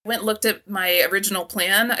 Went and looked at my original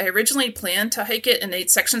plan. I originally planned to hike it in 8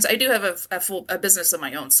 sections. I do have a full business of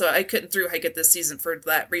my own, so I couldn't through hike it this season for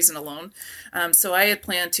that reason alone. So I had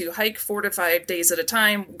planned to hike 4 to 5 days at a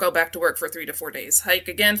time, go back to work for 3 to 4 days, hike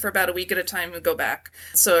again for about a week at a time, and go back.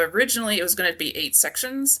 So originally it was going to be 8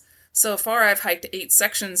 sections. So far, I've hiked 8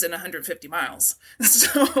 sections in 150 miles.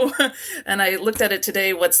 And I looked at it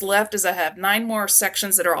today. What's left is I have 9 more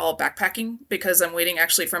sections that are all backpacking because I'm waiting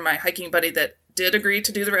actually for my hiking buddy that did agree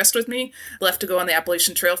to do the rest with me, left to go on the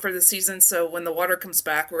Appalachian Trail for the season. So when the water comes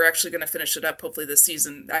back, we're actually going to finish it up hopefully this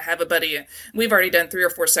season. I have a buddy. We've already done 3 or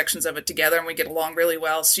 4 sections of it together and we get along really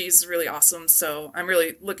well. She's really awesome. So I'm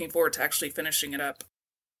really looking forward to actually finishing it up.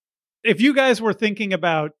 If you guys were thinking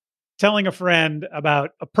about telling a friend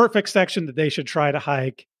about a perfect section that they should try to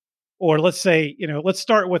hike, or let's say, let's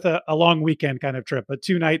start with a long weekend kind of trip, a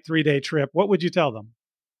 2-night, 3-day trip, what would you tell them?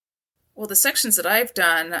 Well, the sections that I've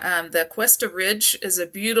done, the Cuesta Ridge is a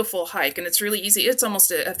beautiful hike, and it's really easy. It's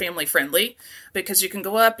almost a family friendly because you can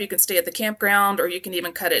go up, you can stay at the campground, or you can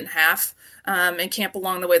even cut it in half and camp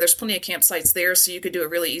along the way. There's plenty of campsites there, so you could do a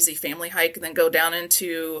really easy family hike and then go down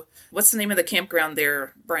into, what's the name of the campground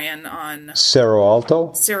there, Brian? On Cerro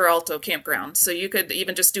Alto? Cerro Alto campground. So you could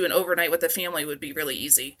even just do an overnight with the family would be really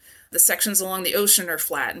easy. The sections along the ocean are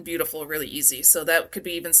flat and beautiful, really easy. So that could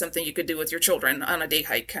be even something you could do with your children on a day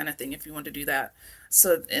hike kind of thing if you want to do that.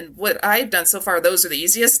 So, and what I've done so far, those are the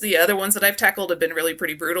easiest. The other ones that I've tackled have been really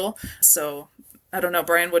pretty brutal. So I don't know,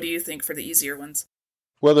 Brian, what do you think for the easier ones?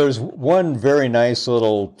 Well, there's one very nice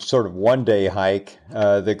little sort of one-day hike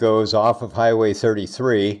that goes off of Highway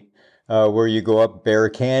 33 where you go up Bear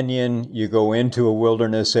Canyon, you go into a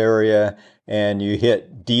wilderness area, and you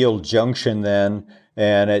hit Deal Junction then.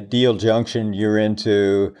 And at Deal Junction, you're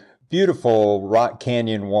into beautiful rock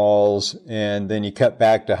canyon walls, and then you cut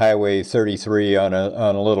back to Highway 33 on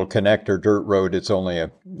a little connector dirt road.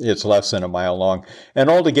 It's less than a mile long, and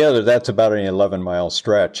altogether that's about an 11-mile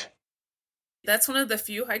stretch. That's one of the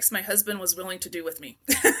few hikes my husband was willing to do with me.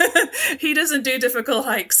 He doesn't do difficult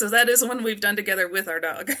hikes, so that is one we've done together with our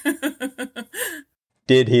dog.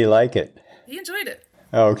 Did he like it? He enjoyed it.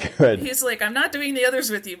 Oh, good. He's like, I'm not doing the others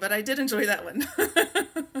with you, but I did enjoy that one.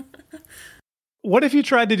 What if you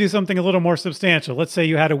tried to do something a little more substantial? Let's say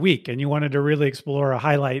you had a week and you wanted to really explore a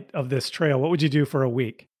highlight of this trail. What would you do for a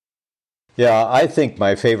week? Yeah, I think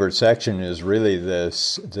my favorite section is really the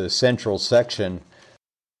central section.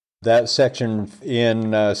 That section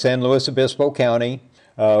in San Luis Obispo County,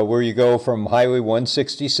 where you go from Highway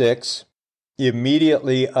 166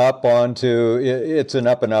 immediately up onto, it's an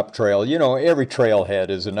up and up trail. Every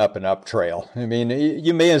trailhead is an up and up trail. I mean,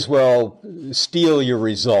 you may as well steal your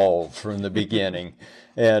resolve from the beginning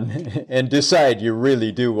and decide you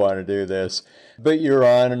really do want to do this. But you're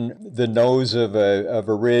on the nose of a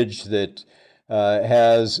ridge that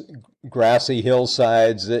has grassy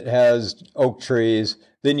hillsides, it has oak trees.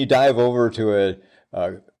 Then you dive over to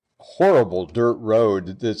a horrible dirt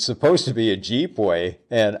road that's supposed to be a jeepway,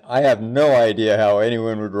 and I have no idea how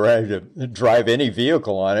anyone would drive any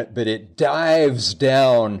vehicle on it, but it dives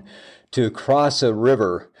down to cross a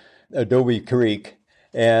river, Adobe Creek,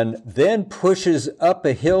 and then pushes up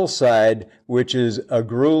a hillside, which is a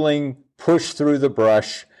grueling push through the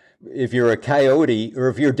brush. If you're a coyote or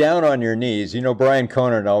if you're down on your knees, Brian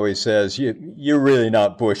Conan always says, you're really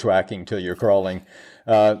not bushwhacking till you're crawling.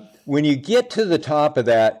 When you get to the top of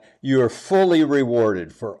that, you are fully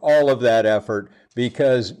rewarded for all of that effort,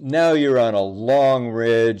 because now you're on a long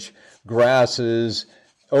ridge, grasses,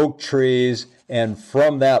 oak trees, and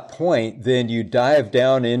from that point, then you dive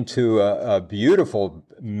down into a beautiful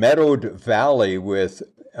meadowed valley with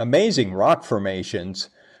amazing rock formations,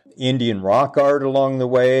 Indian rock art along the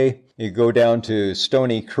way. You go down to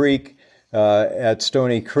Stony Creek. At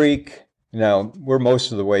Stony Creek, now we're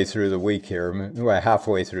most of the way through the week here, we're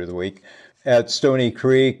halfway through the week. At Stony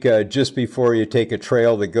Creek, just before you take a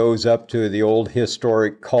trail that goes up to the old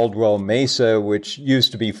historic Caldwell Mesa, which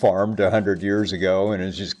used to be farmed 100 years ago and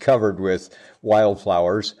is just covered with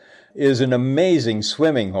wildflowers, is an amazing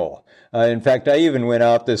swimming hole. In fact, I even went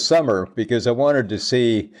out this summer because I wanted to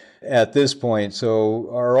see at this point, so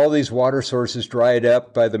are all these water sources dried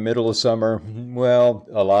up by the middle of summer? Well,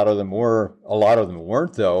 a lot of them were. A lot of them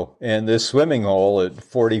weren't, though. And this swimming hole at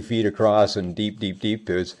 40 feet across and deep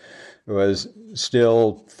was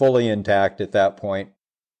still fully intact at that point.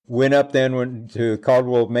 Went up then went to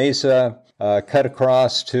Caldwell Mesa, cut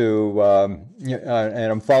across to,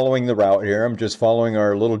 and I'm following the route here. I'm just following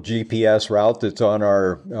our little GPS route that's on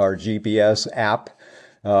our GPS app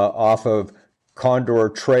off of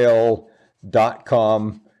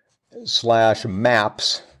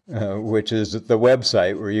condortrail.com/maps, which is the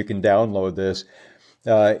website where you can download this,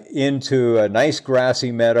 into a nice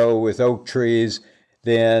grassy meadow with oak trees,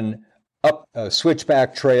 then up a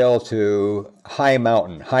switchback trail to High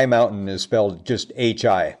Mountain. High Mountain is spelled just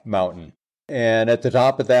H-I, mountain. And at the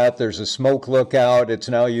top of that, there's a smoke lookout. It's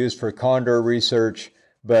now used for condor research,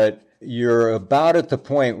 but you're about at the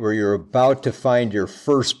point where you're about to find your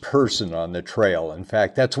first person on the trail. In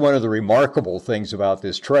fact, that's one of the remarkable things about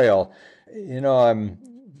this trail. I'm a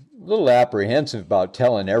little apprehensive about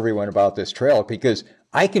telling everyone about this trail because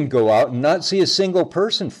I can go out and not see a single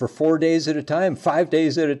person for 4 days at a time, 5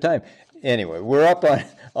 days at a time. Anyway, we're up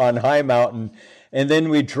on High Mountain, and then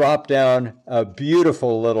we drop down a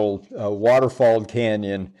beautiful little waterfall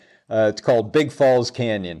canyon. It's called Big Falls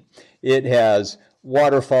Canyon. It has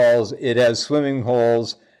waterfalls, it has swimming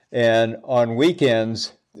holes, and on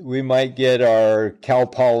weekends, we might get our Cal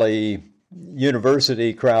Poly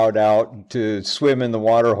University crowd out to swim in the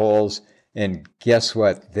water holes, and guess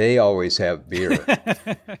what? They always have beer.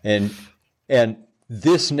 and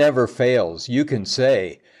this never fails. You can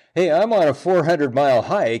say, hey, I'm on a 400-mile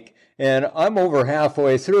hike, and I'm over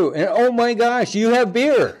halfway through, and oh my gosh, you have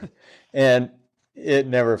beer. And it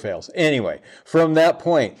never fails. Anyway, from that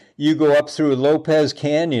point, you go up through Lopez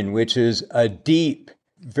Canyon, which is a deep,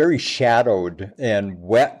 very shadowed and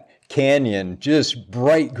wet canyon, just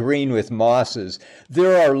bright green with mosses.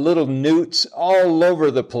 There are little newts all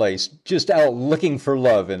over the place, just out looking for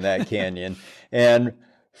love in that canyon. And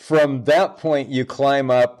from that point, you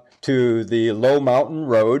climb up to the Low Mountain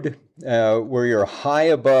Road, where you're high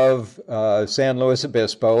above San Luis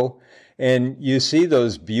Obispo, and you see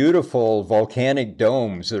those beautiful volcanic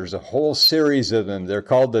domes. There's a whole series of them. They're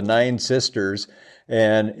called the Nine Sisters,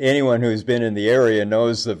 and anyone who's been in the area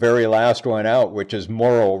knows the very last one out, which is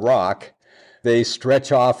Morro Rock. They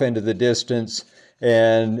stretch off into the distance,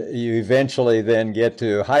 and you eventually then get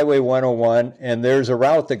to Highway 101, and there's a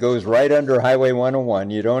route that goes right under Highway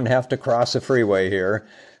 101. You don't have to cross a freeway here.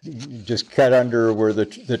 You just cut under where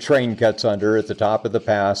the train cuts under at the top of the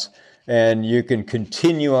pass, and you can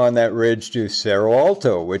continue on that ridge to Cerro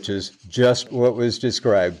Alto, which is just what was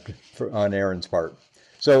described on Aaron's part.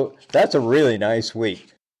 So that's a really nice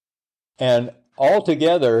week. And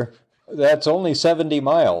altogether, that's only 70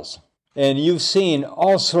 miles. And you've seen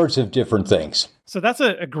all sorts of different things. So that's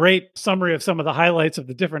a great summary of some of the highlights of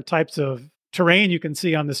the different types of terrain you can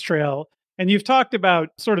see on this trail. And you've talked about,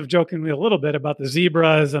 sort of jokingly a little bit, about the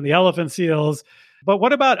zebras and the elephant seals. But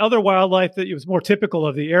what about other wildlife that was more typical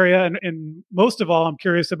of the area? And most of all, I'm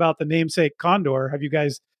curious about the namesake condor. Have you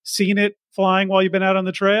guys seen it flying while you've been out on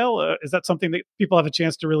the trail? Is that something that people have a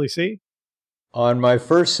chance to really see? On my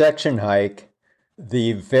first section hike,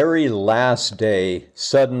 the very last day,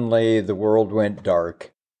 suddenly the world went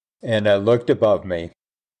dark, and I looked above me,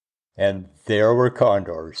 and there were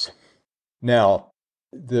condors. Now,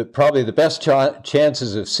 Probably the best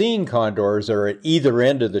chances of seeing condors are at either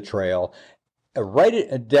end of the trail.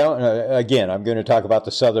 Right down, again, I'm going to talk about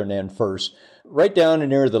the southern end first. Right down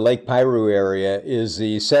near the Lake Piru area is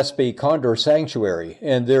the Sespe Condor Sanctuary,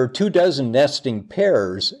 and there are 24 nesting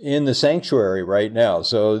pairs in the sanctuary right now,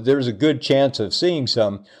 so there's a good chance of seeing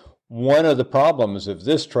some. One of the problems of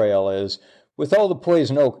this trail is, with all the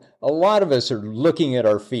poison oak, a lot of us are looking at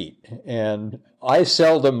our feet, and I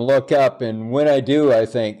seldom look up, and when I do, I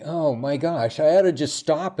think, oh my gosh, I ought to just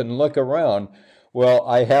stop and look around. Well,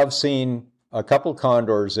 I have seen a couple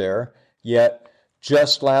condors there, yet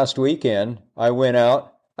just last weekend, I went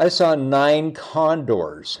out, I saw 9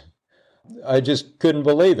 condors. I just couldn't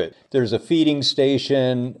believe it. There's a feeding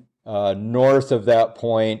station north of that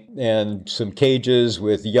point and some cages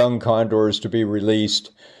with young condors to be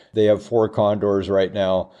released. They have 4 condors right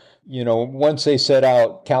now. You know, once they set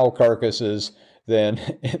out cow carcasses, then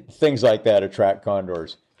things like that attract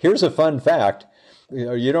condors. Here's a fun fact.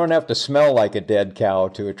 You don't have to smell like a dead cow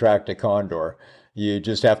to attract a condor. You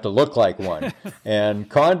just have to look like one. And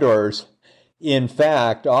condors, in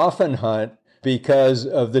fact, often hunt because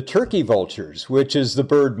of the turkey vultures, which is the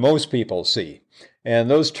bird most people see.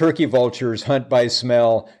 And those turkey vultures hunt by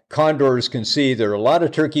smell. Condors can see there are a lot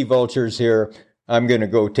of turkey vultures here. I'm going to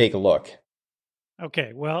go take a look.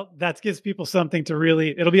 Okay, well, that gives people something to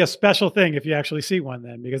really, it'll be a special thing if you actually see one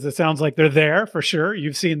then, because it sounds like they're there for sure.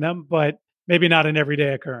 You've seen them, but maybe not an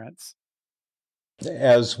everyday occurrence.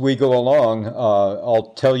 As we go along,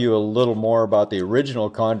 I'll tell you a little more about the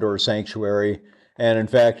original condor sanctuary. And in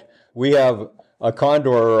fact, we have a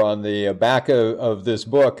condor on the back of this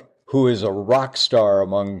book who is a rock star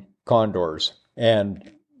among condors.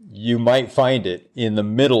 And you might find it in the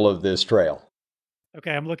middle of this trail.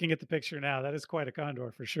 Okay, I'm looking at the picture now. That is quite a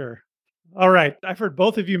condor for sure. All right. I've heard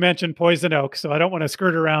both of you mention poison oak, so I don't want to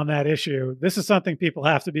skirt around that issue. This is something people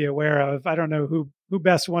have to be aware of. I don't know who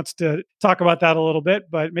best wants to talk about that a little bit,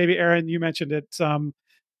 but maybe Erin, you mentioned it some.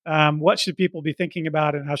 What should people be thinking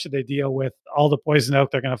about and how should they deal with all the poison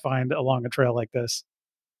oak they're going to find along a trail like this?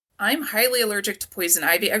 I'm highly allergic to poison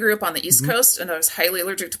ivy. I grew up on the East Coast and I was highly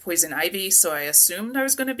allergic to poison ivy, so I assumed I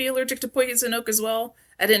was going to be allergic to poison oak as well.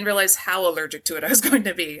 I didn't realize how allergic to it I was going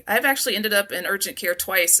to be. I've actually ended up in urgent care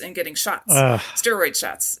twice and getting shots, steroid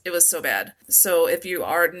shots. It was so bad. So if you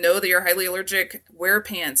know that you're highly allergic, wear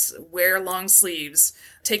pants, wear long sleeves,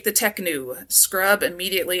 take the Tecnu, scrub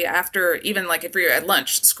immediately after, even like if you're at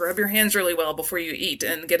lunch, scrub your hands really well before you eat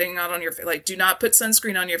and getting out on your face. Like, do not put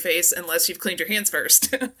sunscreen on your face unless you've cleaned your hands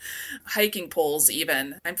first. Hiking poles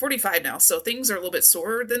even. I'm 45 now, so things are a little bit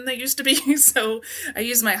sorer than they used to be. So I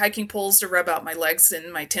use my hiking poles to rub out my legs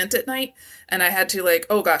in my tent at night. And I had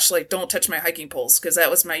to don't touch my hiking poles because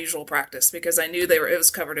that was my usual practice because I knew it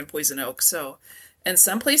was covered in poison oak. So in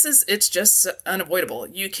some places, it's just unavoidable.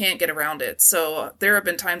 You can't get around it. So there have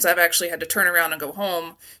been times I've actually had to turn around and go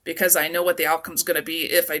home because I know what the outcome's going to be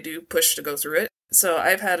if I do push to go through it. So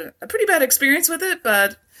I've had a pretty bad experience with it,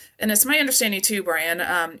 and it's my understanding too,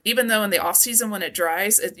 Brian, even though in the off season when it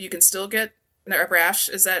dries, you can still get a rash.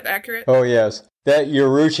 Is that accurate? Oh, yes. That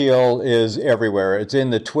urushiol is everywhere. It's in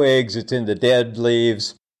the twigs. It's in the dead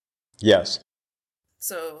leaves. Yes.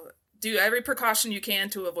 So do every precaution you can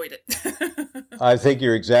to avoid it. I think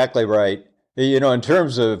you're exactly right. You know, in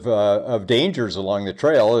terms of dangers along the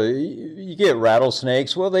trail, you get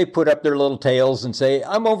rattlesnakes. Well, they put up their little tails and say,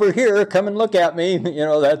 I'm over here, come and look at me. You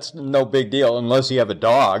know, that's no big deal unless you have a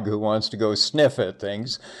dog who wants to go sniff at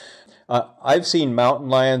things. I've seen mountain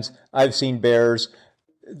lions. I've seen bears.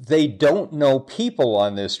 They don't know people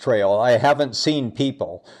on this trail. I haven't seen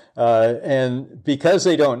people. And because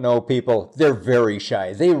they don't know people, they're very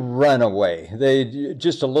shy. They run away. They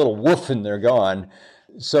just a little woof and they're gone.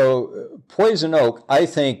 So poison oak, I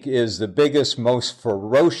think, is the biggest, most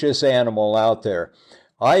ferocious animal out there.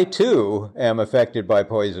 I, too, am affected by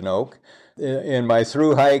poison oak. In my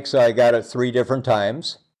through hikes, I got it 3 different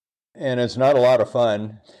times, and it's not a lot of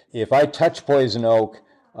fun. If I touch poison oak,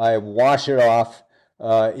 I wash it off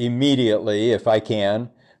immediately if I can.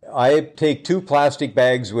 I take 2 plastic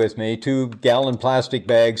bags with me, 2-gallon plastic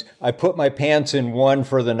bags. I put my pants in one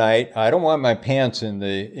for the night. I don't want my pants in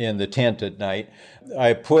the tent at night.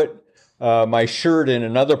 I put my shirt in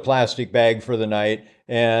another plastic bag for the night,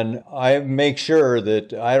 and I make sure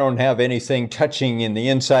that I don't have anything touching in the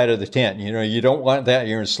inside of the tent. You know, you don't want that.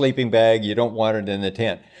 You're in a sleeping bag. You don't want it in the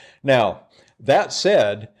tent. Now, that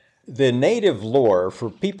said, the native lore, for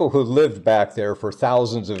people who lived back there for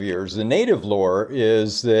thousands of years, the native lore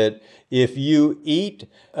is that if you eat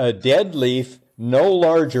a dead leaf no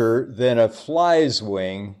larger than a fly's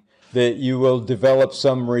wing, that you will develop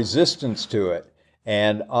some resistance to it.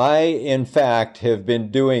 And I, in fact, have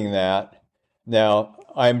been doing that. Now,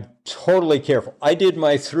 I'm totally careful. I did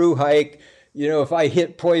my through hike. If I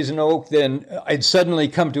hit poison oak, then I'd suddenly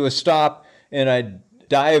come to a stop and I'd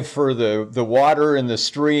dive for the water in the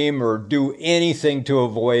stream or do anything to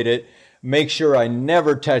avoid it. Make sure I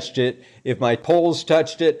never touched it. If my poles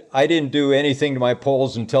touched it, I didn't do anything to my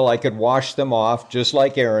poles until I could wash them off, just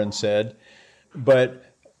like Aaron said.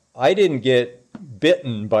 But I didn't get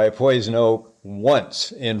bitten by poison oak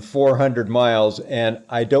once in 400 miles, and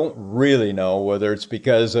I don't really know whether it's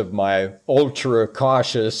because of my ultra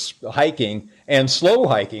cautious hiking and slow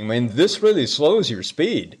hiking. I mean, this really slows your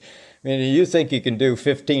speed. I mean, you think you can do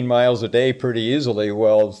 15 miles a day pretty easily.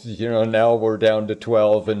 Well, now we're down to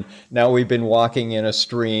 12, and now we've been walking in a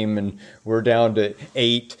stream, and we're down to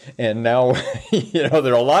 8, and now,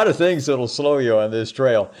 there are a lot of things that'll slow you on this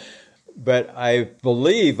trail. But I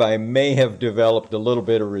believe I may have developed a little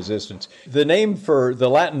bit of resistance. The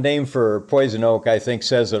Latin name for poison oak, I think,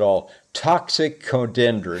 says it all.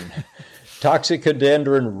 Toxicodendron.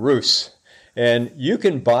 Toxicodendron rus. And you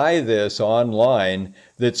can buy this online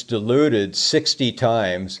that's diluted 60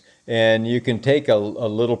 times, and you can take a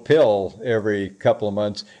little pill every couple of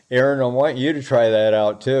months. Aaron, I want you to try that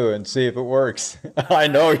out too and see if it works. I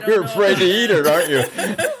know you're afraid to eat it, aren't you?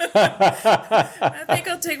 I think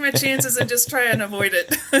I'll take my chances and just try and avoid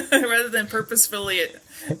it rather than purposefully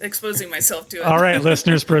exposing myself to it. All right,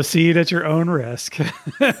 listeners, proceed at your own risk.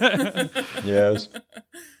 Yes.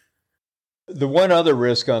 The one other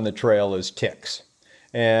risk on the trail is ticks.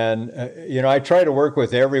 And, I try to work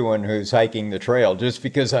with everyone who's hiking the trail just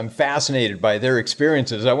because I'm fascinated by their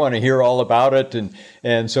experiences. I want to hear all about it.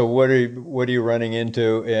 And so what are you running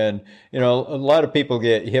into? And, a lot of people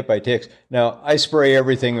get hit by ticks. Now, I spray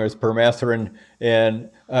everything with permethrin, and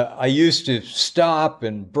I used to stop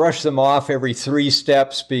and brush them off every 3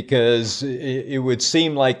 steps because it would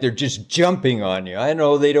seem like they're just jumping on you. I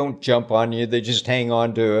know they don't jump on you. They just hang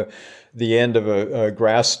on to the end of a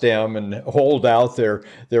grass stem and hold out their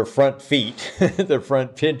front feet, their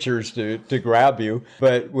front pinchers to grab you.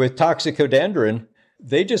 But with toxicodendron,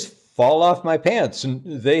 they just fall off my pants and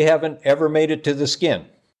they haven't ever made it to the skin.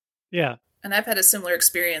 Yeah. And I've had a similar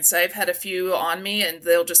experience. I've had a few on me and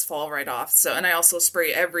they'll just fall right off. So, and I also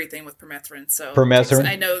spray everything with permethrin. So permethrin?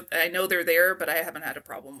 I know they're there, but I haven't had a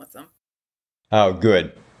problem with them. Oh,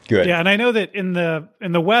 good. Good. Yeah, and I know that in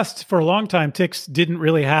the West for a long time, ticks didn't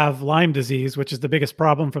really have Lyme disease, which is the biggest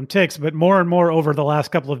problem from ticks. But more and more over the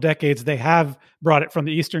last couple of decades, they have brought it from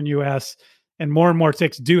the eastern U.S. and more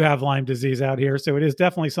ticks do have Lyme disease out here. So it is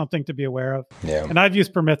definitely something to be aware of. Yeah. And I've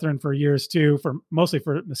used permethrin for years too, mostly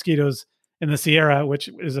for mosquitoes in the Sierra, which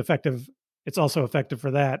is effective. It's also effective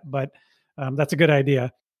for that. But that's a good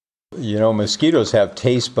idea. Mosquitoes have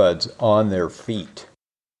taste buds on their feet,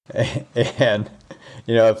 and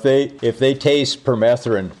if they taste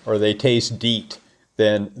permethrin or they taste DEET,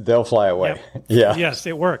 then they'll fly away. Yep. Yeah. Yes,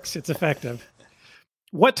 it works. It's effective.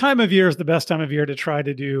 What time of year is the best time of year to try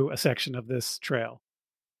to do a section of this trail?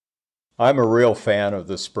 I'm a real fan of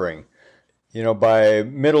the spring. By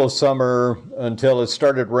middle of summer until it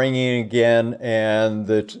started raining again and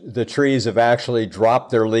the trees have actually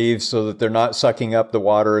dropped their leaves so that they're not sucking up the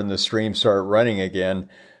water and the streams start running again,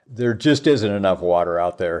 there just isn't enough water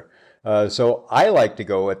out there. So I like to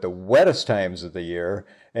go at the wettest times of the year,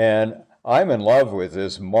 and I'm in love with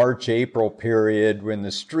this March-April period when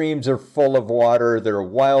the streams are full of water. There are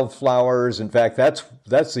wildflowers. In fact,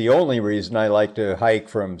 that's the only reason I like to hike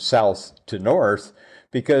from south to north,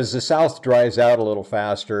 because the south dries out a little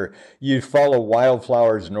faster. You follow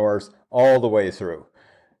wildflowers north all the way through.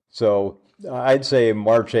 So I'd say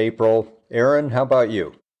March, April. Aaron, how about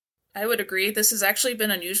you? I would agree. This has actually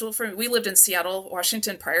been unusual for me. We lived in Seattle,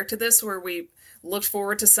 Washington prior to this, where we looked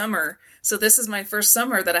forward to summer. So this is my first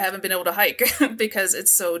summer that I haven't been able to hike because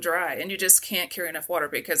it's so dry and you just can't carry enough water,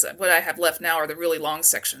 because what I have left now are the really long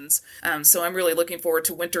sections. So I'm really looking forward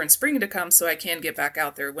to winter and spring to come so I can get back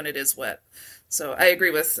out there when it is wet. So I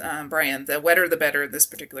agree with Brian. The wetter, the better in this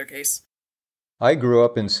particular case. I grew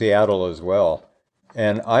up in Seattle as well.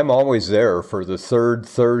 And I'm always there for the third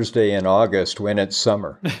Thursday in August when it's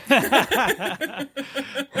summer.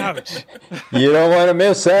 Ouch. You don't want to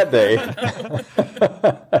miss that day.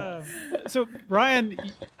 So, Brian,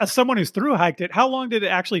 as someone who's through hiked it, how long did it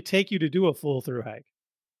actually take you to do a full through hike?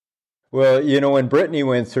 Well, when Brittany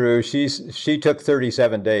went through, she took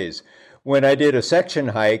 37 days. When I did a section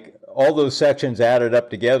hike, all those sections added up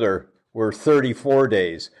together were 34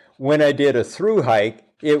 days. When I did a through hike,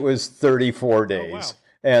 it was 34 days. Oh, wow.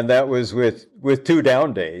 And that was with 2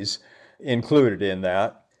 down days included in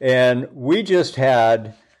that. And we just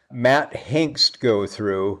had Matt Hengst go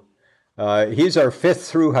through He's our fifth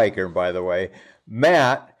through hiker, by the way.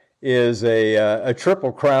 Matt is a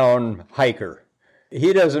Triple Crown hiker.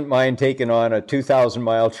 He doesn't mind taking on a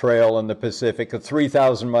 2,000-mile trail in the Pacific, a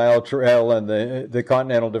 3,000-mile trail in the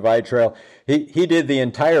Continental Divide Trail. He did the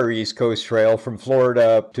entire East Coast Trail from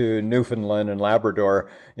Florida up to Newfoundland and Labrador,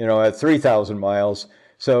 at 3,000 miles.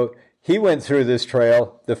 So he went through this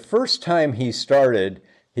trail. The first time he started,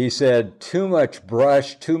 he said, too much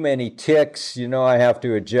brush, too many ticks, I have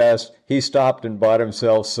to adjust. He stopped and bought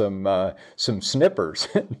himself some snippers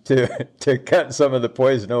to cut some of the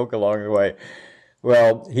poison oak along the way.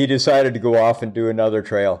 Well, he decided to go off and do another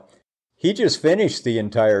trail. He just finished the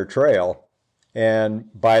entire trail.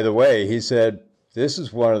 And by the way, he said, this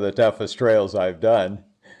is one of the toughest trails I've done.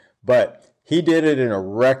 But he did it in a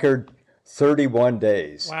record 31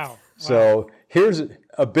 days. Wow. So here's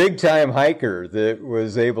a big-time hiker that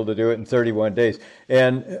was able to do it in 31 days.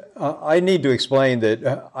 And I need to explain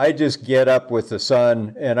that I just get up with the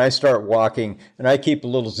sun and I start walking, and I keep a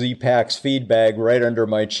little Z-Packs feed bag right under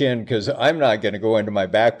my chin because I'm not going to go into my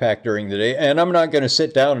backpack during the day, and I'm not going to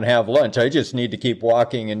sit down and have lunch. I just need to keep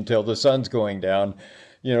walking until the sun's going down.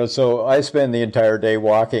 So I spend the entire day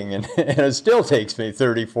walking, and it still takes me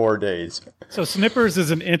 34 days. So snippers is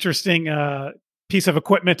an interesting piece of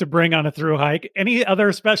equipment to bring on a through hike. Any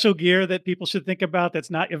other special gear that people should think about that's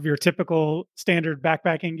not of your typical standard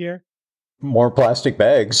backpacking gear? More plastic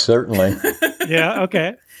bags, certainly. Yeah,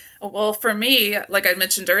 okay. Well, for me, like I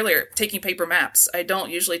mentioned earlier, taking paper maps. I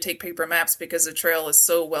don't usually take paper maps because the trail is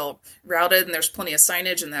so well routed and there's plenty of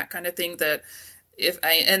signage and that kind of thing that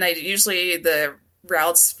usually the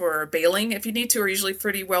routes for bailing, if you need to, are usually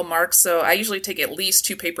pretty well marked. So I usually take at least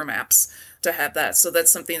 2 paper maps to have that. So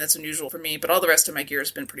that's something that's unusual for me, but all the rest of my gear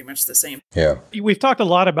has been pretty much the same. Yeah. We've talked a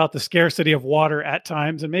lot about the scarcity of water at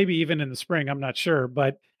times, and maybe even in the spring, I'm not sure,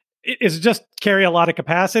 but is it just carry a lot of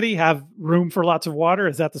capacity, have room for lots of water?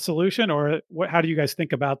 Is that the solution? Or how do you guys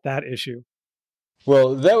think about that issue?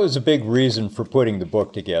 Well, that was a big reason for putting the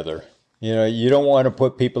book together. You don't want to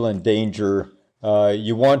put people in danger.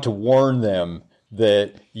 You want to warn them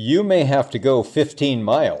that you may have to go 15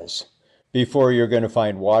 miles before you're going to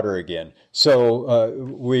find water again. So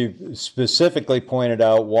we've specifically pointed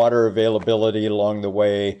out water availability along the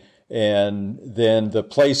way, and then the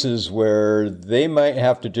places where they might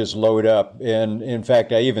have to just load up. And in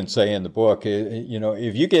fact, I even say in the book,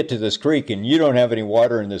 if you get to this creek and you don't have any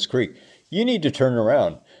water in this creek, you need to turn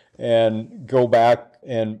around and go back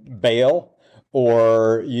and bail,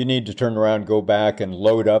 or you need to turn around, go back and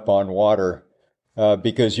load up on water.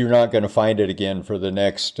 Because you're not going to find it again for the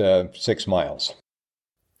next 6 miles.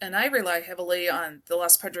 And I rely heavily on the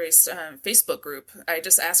Los Padres Facebook group. I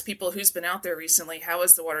just ask people who's been out there recently, how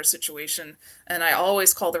is the water situation? And I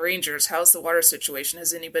always call the rangers, how's the water situation?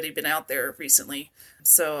 Has anybody been out there recently?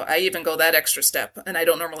 So I even go that extra step, and I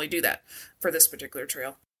don't normally do that for this particular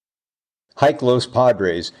trail. Hike Los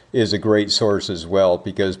Padres is a great source as well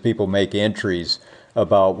because people make entries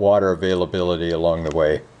about water availability along the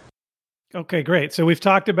way. Okay, great. So we've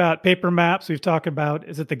talked about paper maps. We've talked about,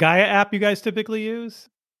 is it the Gaia app you guys typically use?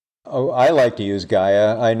 Oh, I like to use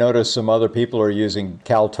Gaia. I noticed some other people are using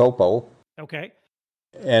CalTopo. Okay.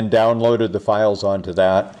 And downloaded the files onto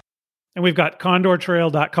that. And we've got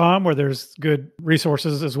condortrail.com where there's good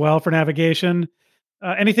resources as well for navigation.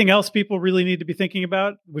 Anything else people really need to be thinking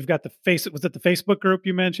about? We've got was it the Facebook group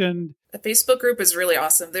you mentioned? The Facebook group is really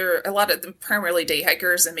awesome. There are a lot of them, primarily day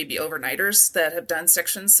hikers and maybe overnighters that have done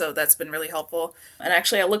sections, so that's been really helpful. And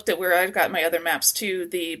actually, I looked at where I've got my other maps too.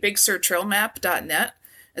 The BigSurTrailMap.net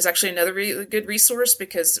is actually another really good resource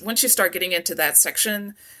because once you start getting into that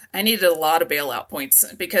section, I needed a lot of bailout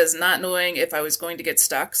points because not knowing if I was going to get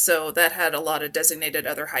stuck. So that had a lot of designated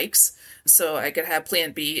other hikes. So I could have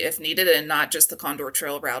plan B if needed and not just the Condor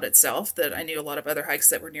Trail route itself, that I knew a lot of other hikes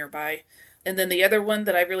that were nearby. And then the other one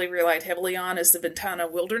that I really relied heavily on is the Ventana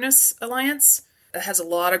Wilderness Alliance. It has a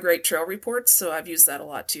lot of great trail reports, so I've used that a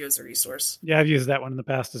lot too as a resource. Yeah, I've used that one in the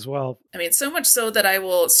past as well. I mean, so much so that I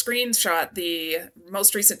will screenshot the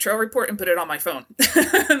most recent trail report and put it on my phone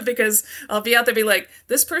because I'll be out there be like,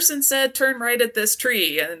 this person said turn right at this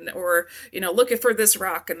tree or look for this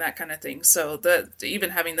rock and that kind of thing. So even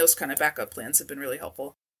having those kind of backup plans have been really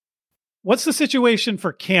helpful. What's the situation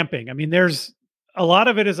for camping? I mean, there's a lot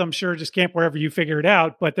of it is, I'm sure, just camp wherever you figure it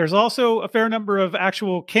out, but there's also a fair number of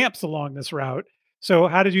actual camps along this route. So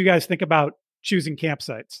how did you guys think about choosing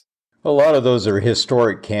campsites? A lot of those are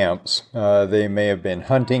historic camps. They may have been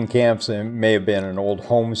hunting camps, they may have been an old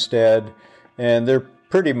homestead, and they're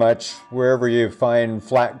pretty much wherever you find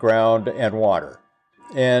flat ground and water.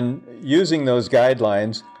 And using those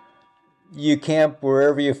guidelines, you camp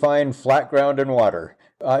wherever you find flat ground and water.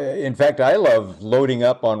 In fact, I love loading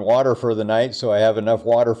up on water for the night so I have enough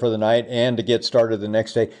water for the night and to get started the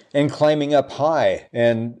next day, and climbing up high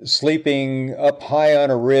and sleeping up high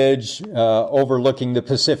on a ridge overlooking the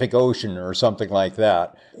Pacific Ocean or something like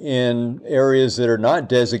that in areas that are not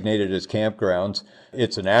designated as campgrounds.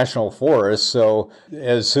 It's a national forest, so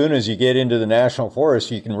as soon as you get into the national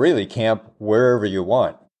forest, you can really camp wherever you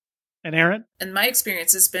want. And Aaron? And my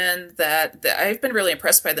experience has been that I've been really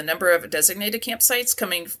impressed by the number of designated campsites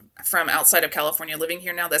coming from outside of California, living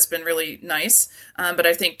here now. That's been really nice. But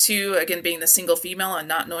I think, too, again, being the single female and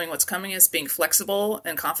not knowing what's coming is being flexible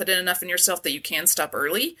and confident enough in yourself that you can stop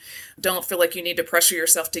early. Don't feel like you need to pressure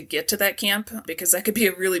yourself to get to that camp, because that could be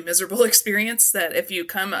a really miserable experience, that if you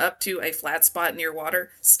come up to a flat spot near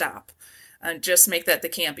water, stop. And just make that the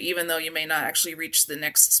camp, even though you may not actually reach the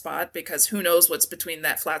next spot, because who knows what's between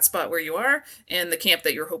that flat spot where you are and the camp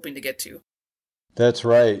that you're hoping to get to. That's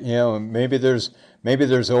right. Maybe there's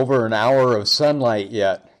over an hour of sunlight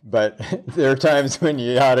yet, but there are times when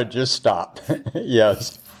you ought to just stop.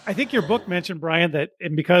 Yes. I think your book mentioned, Brian, that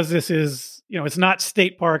because this is, it's not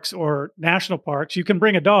state parks or national parks, you can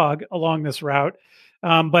bring a dog along this route.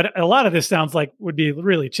 But a lot of this sounds like would be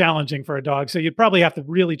really challenging for a dog. So you'd probably have to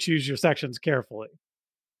really choose your sections carefully.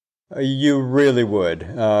 You really would.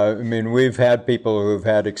 We've had people who've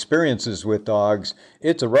had experiences with dogs.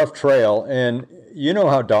 It's a rough trail, and you know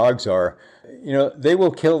how dogs are. They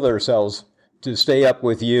will kill themselves to stay up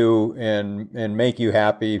with you and make you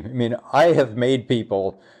happy. I have made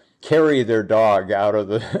people carry their dog out of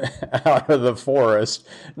the forest,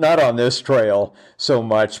 not on this trail so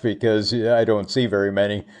much because I don't see very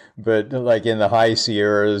many, but like in the high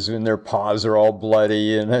Sierras, and their paws are all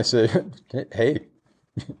bloody, and I said, hey,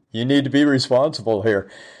 you need to be responsible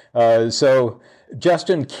here. So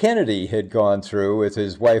Justin Kennedy had gone through with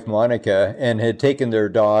his wife Monica and had taken their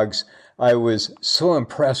dogs. I was so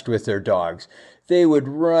impressed with their dogs. They would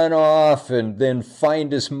run off and then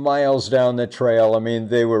find us miles down the trail.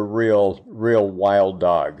 They were real wild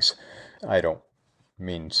dogs. I don't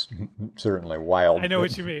mean certainly wild. I know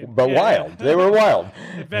what you mean. But yeah. Wild. They were wild.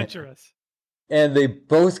 Adventurous. And they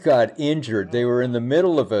both got injured. They were in the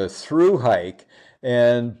middle of a through hike,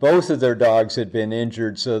 and both of their dogs had been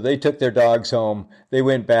injured. So they took their dogs home. They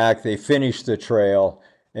went back. They finished the trail.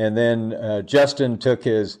 And then Justin took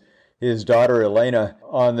his daughter Elena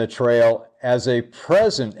on the trail as a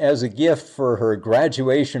present, as a gift for her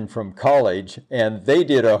graduation from college, and they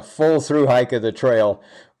did a full through hike of the trail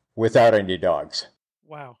without any dogs.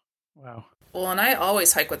 Wow. Well, and I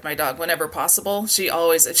always hike with my dog whenever possible.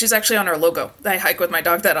 She's actually on our logo. I hike with my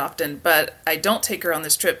dog that often, but I don't take her on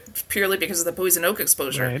this trip purely because of the poison oak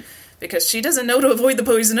exposure. Right. Because she doesn't know to avoid the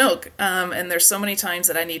poison oak. And there's so many times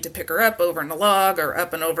that I need to pick her up over in a log or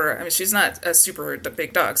up and over. She's not a super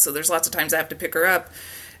big dog, so there's lots of times I have to pick her up,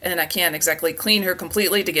 and I can't exactly clean her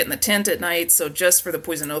completely to get in the tent at night. So just for the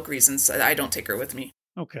poison oak reasons, I don't take her with me.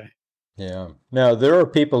 Okay. Yeah. Now, there are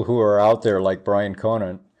people who are out there like Brian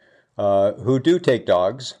Conant who do take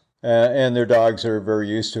dogs, and their dogs are very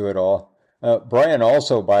used to it all. Brian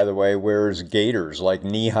also, by the way, wears gaiters, like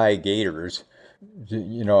knee-high gaiters,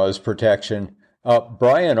 as protection.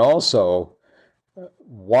 Brian also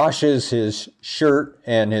washes his shirt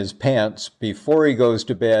and his pants before he goes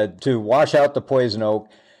to bed to wash out the poison oak,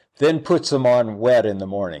 then puts them on wet in the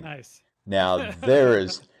morning. Nice. Now, there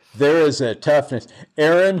is a toughness.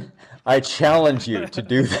 Aaron, I challenge you to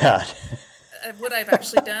do that. What I've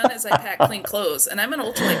actually done is I pack clean clothes, and I'm an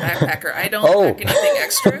ultralight backpacker. I don't pack anything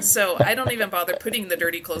extra, so I don't even bother putting the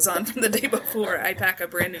dirty clothes on from the day before. I pack a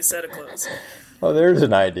brand new set of clothes. Oh, there's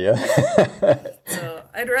an idea. So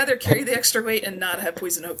I'd rather carry the extra weight and not have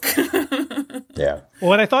poison oak. Yeah. Well,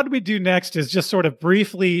 what I thought we'd do next is just sort of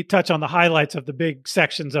briefly touch on the highlights of the big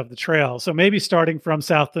sections of the trail. So maybe starting from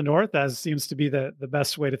south to north, as seems to be the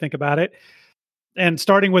best way to think about it. And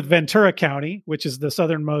starting with Ventura County, which is the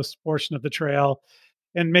southernmost portion of the trail.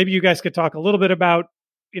 And maybe you guys could talk a little bit about,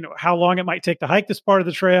 how long it might take to hike this part of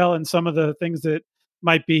the trail and some of the things that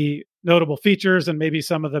might be notable features and maybe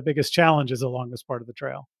some of the biggest challenges along this part of the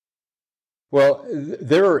trail. Well,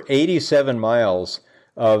 there are 87 miles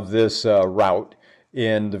of this route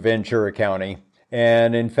in the Ventura County.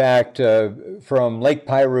 And in fact, from Lake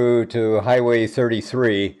Piru to Highway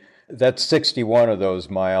 33, that's 61 of those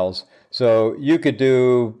miles. So you could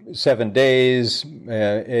do 7 days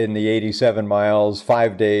in the 87 miles,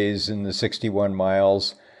 5 days in the 61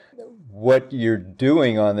 miles. What you're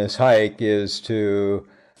doing on this hike is to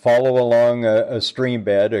follow along a stream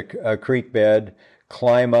bed, a creek bed,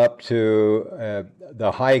 climb up to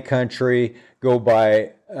the high country, go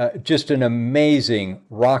by just an amazing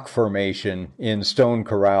rock formation in Stone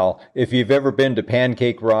Corral. If you've ever been to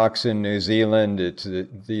Pancake Rocks in New Zealand, it's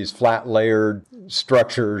these flat layered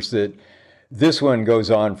structures that this one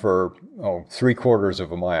goes on for 3/4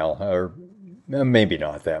 of a mile, or maybe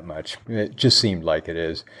not that much. It just seemed like it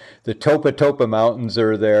is. The Topa Topa Mountains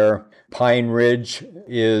are there. Pine Ridge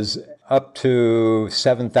is up to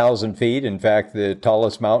 7,000 feet. In fact, the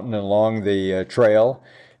tallest mountain along the trail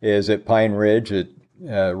is at Pine Ridge at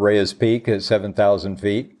Reyes Peak at 7,000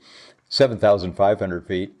 feet, 7,500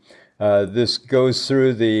 feet. This goes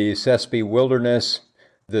through the Sespe Wilderness.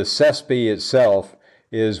 The Sespe itself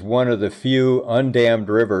is one of the few undammed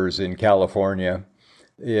rivers in California.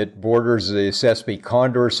 It borders the Sespe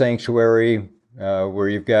Condor Sanctuary, where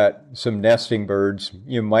you've got some nesting birds.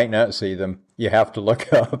 You might not see them. You have to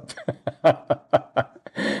look up.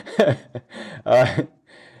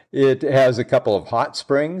 It has a couple of hot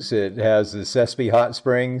springs. It has the Sespe Hot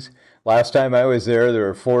Springs. Last time I was there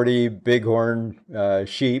were 40 bighorn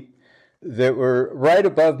sheep that were right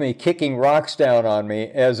above me, kicking rocks down on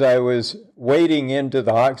me as I was wading into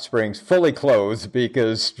the hot springs, fully clothed,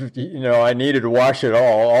 because I needed to wash it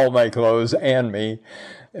all my clothes and me.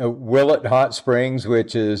 Willett Hot Springs,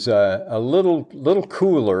 which is a little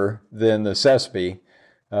cooler than the Sespe.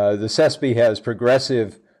 The Sespe has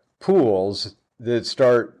progressive pools that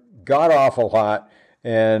start god-awful hot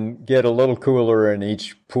and get a little cooler in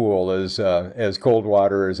each pool as cold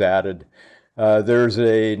water is added. There's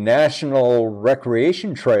a national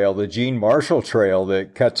recreation trail, the Gene Marshall Trail,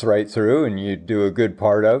 that cuts right through and you do a good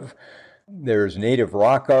part of. There's native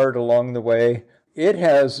rock art along the way. It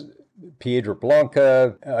has Piedra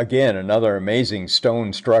Blanca, again, another amazing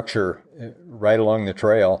stone structure right along the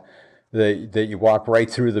trail that you walk right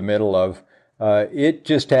through the middle of. It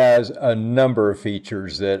just has a number of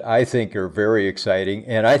features that I think are very exciting,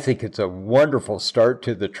 and I think it's a wonderful start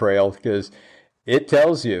to the trail because it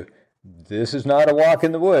tells you this is not a walk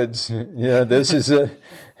in the woods. This is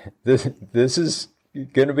this is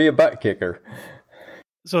going to be a butt kicker.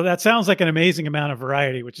 So that sounds like an amazing amount of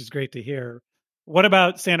variety, which is great to hear. What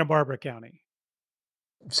about Santa Barbara County?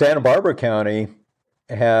 Santa Barbara County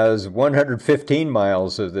has 115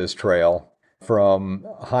 miles of this trail, from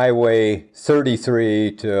Highway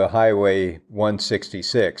 33 to Highway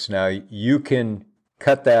 166. Now, you can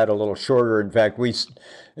cut that a little shorter. In fact, we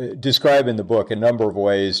describe in the book a number of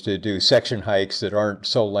ways to do section hikes that aren't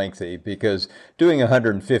so lengthy, because doing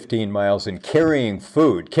 115 miles and carrying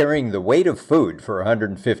the weight of food for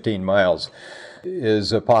 115 miles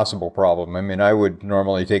is a possible problem. I mean, I would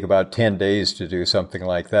normally take about 10 days to do something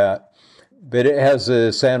like that. But it has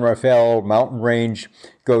the San Rafael mountain range,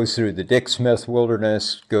 goes through the Dick Smith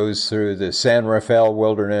Wilderness, goes through the San Rafael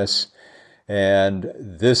Wilderness, and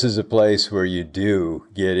this is a place where you do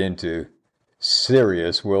get into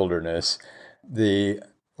serious wilderness. The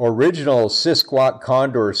original Sisquoc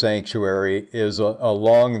Condor Sanctuary is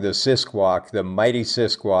along the Sisquoc, the mighty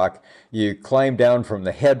Sisquoc. You climb down from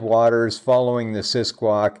the headwaters following the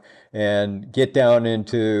Sisquoc and get down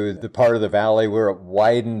into the part of the valley where it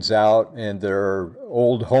widens out, and there are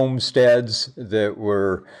old homesteads that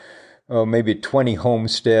were maybe 20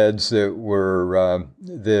 homesteads that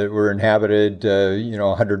were inhabited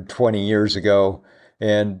 120 years ago.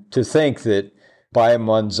 And to think that by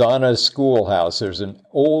Manzana Schoolhouse, there's an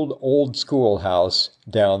old schoolhouse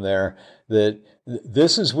down there, that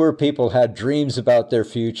this is where people had dreams about their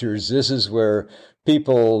futures. This is where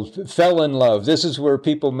people fell in love. This is where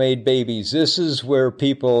people made babies. This is where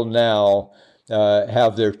people now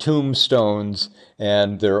have their tombstones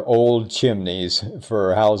and their old chimneys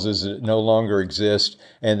for houses that no longer exist.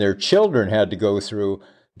 And their children had to go through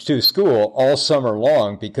to school all summer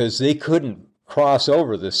long because they couldn't cross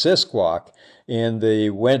over the Sisquoc in the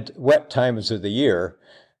wet times of the year.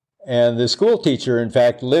 And the school teacher, in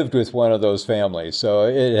fact, lived with one of those families. So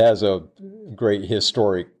it has a great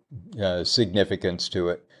historic significance to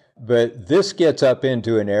it. But this gets up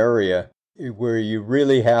into an area where you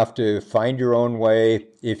really have to find your own way.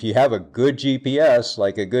 If you have a good GPS,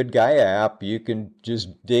 like a good Gaia app, you can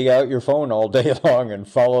just dig out your phone all day long and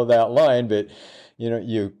follow that line. But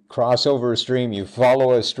you cross over a stream, you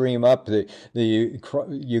follow a stream up,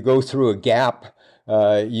 you go through a gap,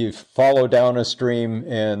 you follow down a stream,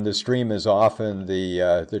 and the stream is often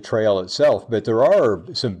the trail itself. But there are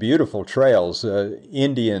some beautiful trails.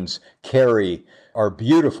 Indians carry are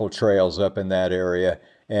beautiful trails up in that area.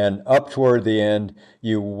 And up toward the end,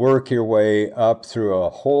 you work your way up through a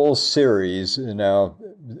whole series. Now,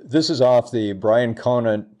 this is off the Brian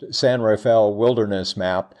Conant San Rafael Wilderness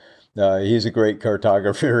map. He's a great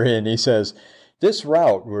cartographer, and he says this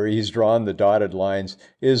route where he's drawn the dotted lines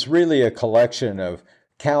is really a collection of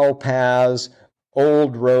cow paths,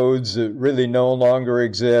 old roads that really no longer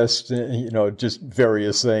exist, just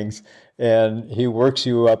various things. And he works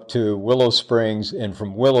you up to Willow Springs. And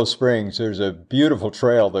from Willow Springs, there's a beautiful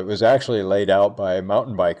trail that was actually laid out by a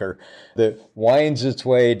mountain biker that winds its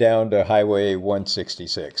way down to Highway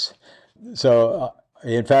 166. So,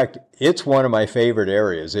 in fact, it's one of my favorite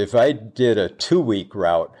areas. If I did a 2-week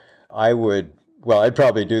route, I'd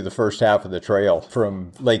probably do the first half of the trail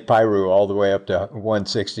from Lake Piru all the way up to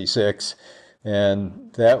 166.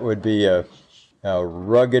 And that would be a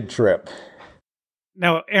rugged trip.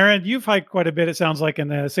 Now, Aaron, you've hiked quite a bit, it sounds like, in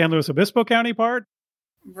the San Luis Obispo County part.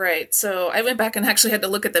 Right. So I went back and actually had to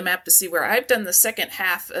look at the map to see where I've done the second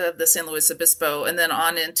half of the San Luis Obispo and then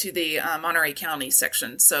on into the Monterey County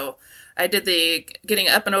section. So I did the getting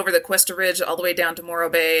up and over the Cuesta Ridge all the way down to Morro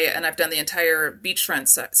Bay, and I've done the entire beachfront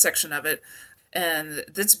section of it. And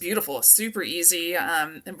that's beautiful, super easy.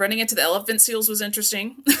 And running into the elephant seals was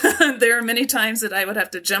interesting. There are many times that I would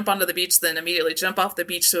have to jump onto the beach, then immediately jump off the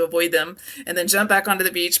beach to avoid them, and then jump back onto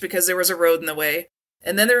the beach because there was a road in the way.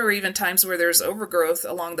 And then there were even times where there's overgrowth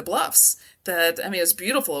along the bluffs it was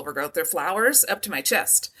beautiful overgrowth. There are flowers up to my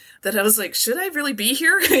chest that I was like, should I really be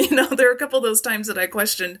here? There are a couple of those times that I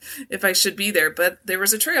questioned if I should be there, but there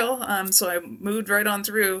was a trail. So I moved right on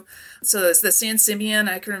through. So it's the San Simeon.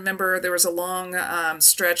 I can remember there was a long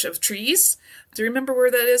stretch of trees. Do you remember where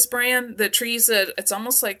that is, Brian? The trees that it's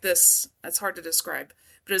almost like this. It's hard to describe.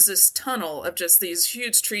 But it was this tunnel of just these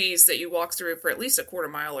huge trees that you walk through for at least a quarter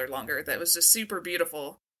mile or longer. That was just super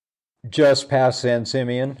beautiful. Just past San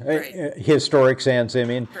Simeon, Right. Historic San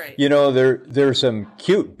Simeon. Right. There's some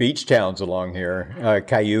cute beach towns along here,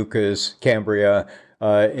 Cayucas, Cambria.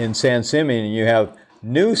 In San Simeon, you have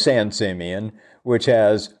New San Simeon, which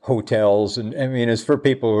has hotels. And it's for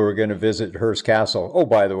people who are going to visit Hearst Castle. Oh,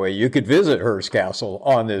 by the way, you could visit Hearst Castle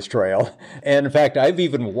on this trail. And in fact, I've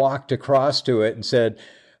even walked across to it and said,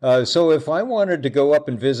 so if I wanted to go up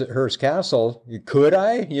and visit Hearst Castle, could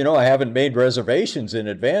I? I haven't made reservations in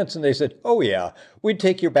advance. And they said, oh, yeah, we'd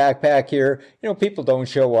take your backpack here. People don't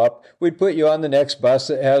show up. We'd put you on the next bus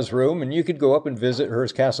that has room, and you could go up and visit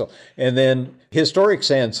Hearst Castle. And then historic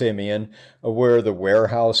San Simeon, where the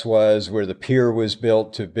warehouse was, where the pier was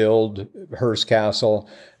built to build Hearst Castle,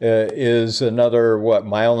 is another,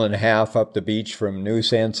 mile and a half up the beach from New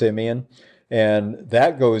San Simeon. And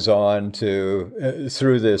that goes on to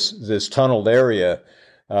through this tunneled area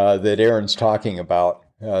that Aaron's talking about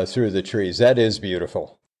through the trees. That is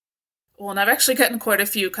beautiful. Well, and I've actually gotten quite a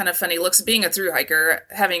few kind of funny looks being a thru hiker,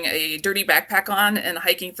 having a dirty backpack on and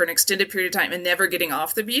hiking for an extended period of time and never getting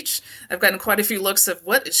off the beach. I've gotten quite a few looks of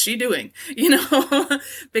what is she doing,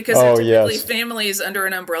 because they're typically families under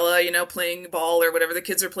an umbrella, playing ball or whatever the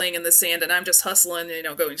kids are playing in the sand. And I'm just hustling,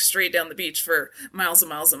 going straight down the beach for miles and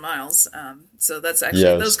miles and miles. So that's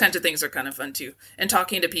actually, those kinds of things are kind of fun too. And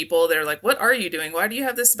talking to people, they're like, what are you doing? Why do you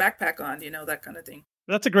have this backpack on? That kind of thing.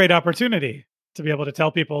 That's a great opportunity to be able to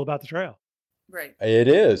tell people about the trail. Right. It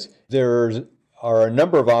is. There are a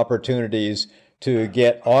number of opportunities to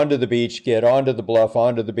get onto the beach, get onto the bluff,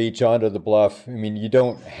 onto the beach, onto the bluff. You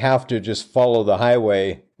don't have to just follow the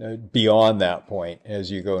highway beyond that point as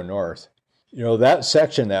you go north. That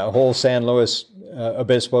section, that whole San Luis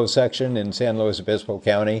Obispo section in San Luis Obispo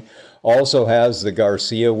County also has the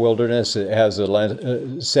Garcia Wilderness. It has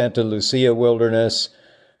the Santa Lucia Wilderness,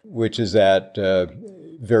 which is that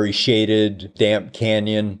very shaded, damp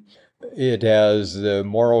canyon. It has the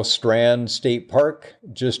Morro Strand State Park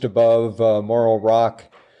just above Morro Rock.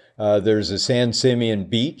 There's a San Simeon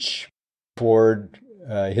Beach toward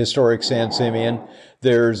historic San Simeon.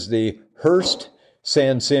 There's the Hearst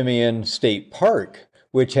San Simeon State Park,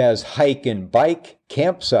 which has hike and bike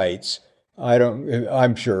campsites.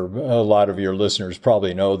 I'm sure a lot of your listeners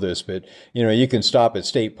probably know this, but you can stop at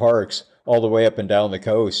state parks all the way up and down the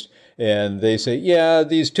coast. And they say, yeah,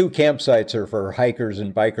 these 2 campsites are for hikers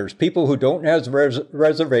and bikers. People who don't have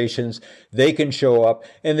reservations, they can show up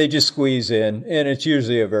and they just squeeze in. And it's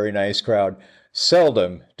usually a very nice crowd.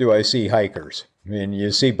 Seldom do I see hikers.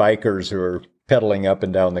 You see bikers who are pedaling up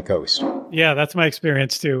and down the coast. Yeah, that's my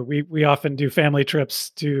experience too. We often do family trips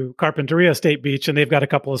to Carpinteria State Beach, and they've got a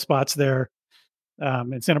couple of spots there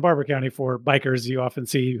in Santa Barbara County for bikers you often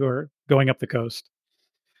see who are going up the coast.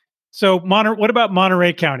 So what about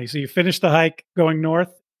Monterey County? So you finished the hike going north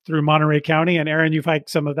through Monterey County, and Aaron, you've hiked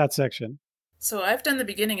some of that section. So I've done the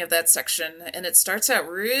beginning of that section, and it starts out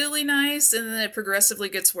really nice, and then it progressively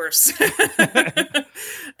gets worse.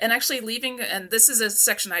 And actually and this is a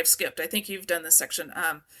section I've skipped. I think you've done this section.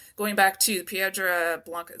 Going back to Piedra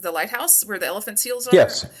Blanca, the lighthouse where the elephant seals are.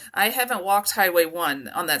 Yes. I haven't walked Highway 1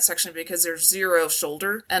 on that section because there's zero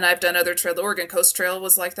shoulder. And I've done other trail. The Oregon Coast Trail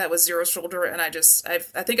was like that with zero shoulder. And I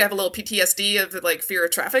think I have a little PTSD of like fear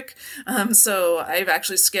of traffic. So I've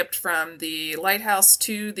actually skipped from the lighthouse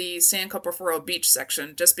to the San Copoforo beach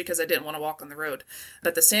section just because I didn't want to walk on the road.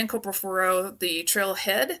 But the San Copoforo, the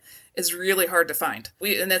trailhead, is really hard to find.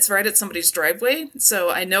 And it's right at somebody's driveway.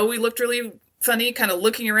 So I know we looked really funny, kind of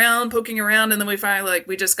looking around, poking around, and then we finally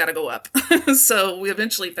we just got to go up. So we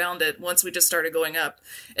eventually found it once we just started going up.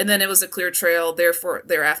 And then it was a clear trail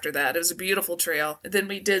thereafter that. It was a beautiful trail. And then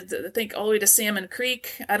we did, I think, all the way to Salmon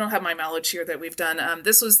Creek. I don't have my mileage here that we've done.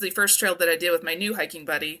 This was the first trail that I did with my new hiking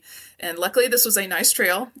buddy. And luckily this was a nice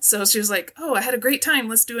trail. So she was like, oh, I had a great time.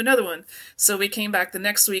 Let's do another one. So we came back the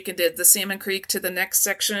next week and did the Salmon Creek to the next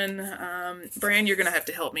section. Brian, you're going to have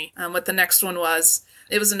to help me what the next one was.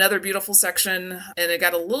 It was another beautiful section, and it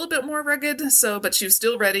got a little bit more rugged, but she was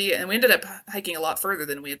still ready, and we ended up hiking a lot further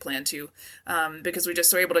than we had planned to, because we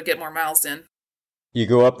just were able to get more miles in. You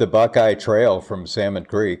go up the Buckeye Trail from Salmon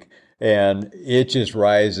Creek, and it just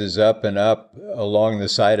rises up and up along the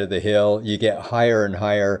side of the hill. You get higher and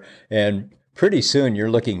higher, and pretty soon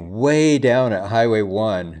you're looking way down at Highway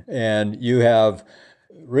 1, and you have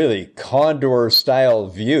really condor-style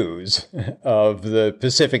views of the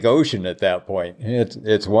Pacific Ocean at that point.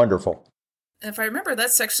 It's wonderful. If I remember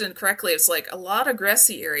that section correctly, it's like a lot of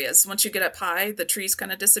grassy areas. Once you get up high, the trees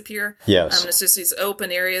kind of disappear. Yes. It's just these open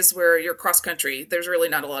areas where you're cross-country. There's really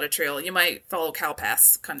not a lot of trail. You might follow cow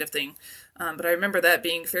paths kind of thing. But I remember that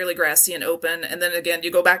being fairly grassy and open. And then again, you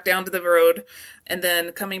go back down to the road. And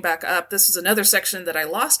then coming back up, this is another section that I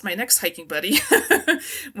lost my next hiking buddy,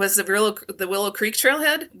 was the Willow Creek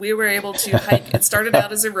trailhead. We were able to hike. It started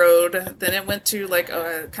out as a road. Then it went to like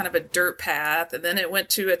a kind of a dirt path. And then it went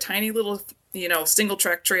to a tiny little single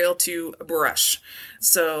track trail to a brush.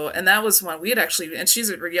 So, and that was one we had actually, and she's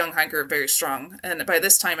a young hiker, very strong. And by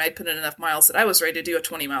this time I'd put in enough miles that I was ready to do a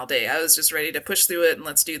 20-mile day. I was just ready to push through it and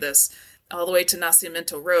let's do this all the way to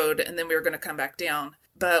Nacimiento Road. And then we were going to come back down,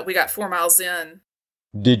 but we got 4 miles in.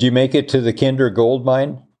 Did you make it to the Kinder Gold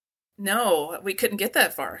Mine? No, we couldn't get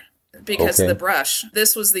that far because of the brush.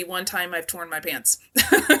 This was the one time I've torn my pants.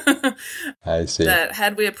 I see. That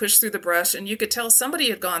had we had pushed through the brush, and you could tell somebody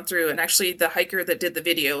had gone through, and actually the hiker that did the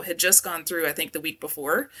video had just gone through, I think, the week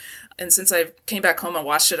before. And since I came back home and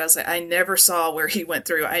watched it, I was like, I never saw where he went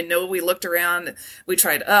through. I know we looked around, we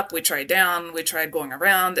tried up, we tried down, we tried going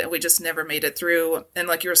around, and we just never made it through. And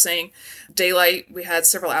like you were saying, daylight, we had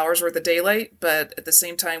several hours worth of daylight, but at the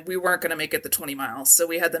same time, we weren't going to make it the 20 miles. So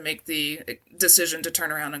we had to make the decision to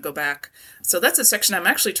turn around and go back. So that's a section I'm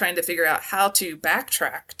actually trying to figure out how to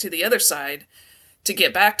backtrack to the other side to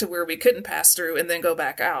get back to where we couldn't pass through and then go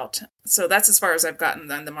back out. So that's as far as I've gotten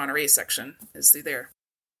on the Monterey section, is through there.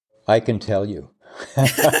 I can tell you.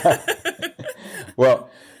 Well,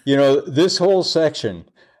 this whole section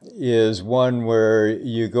is one where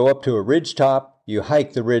you go up to a ridge top, you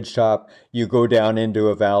hike the ridge top, you go down into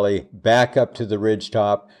a valley, back up to the ridge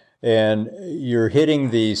top, and you're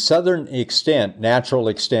hitting the southern natural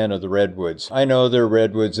extent of the redwoods. I know there are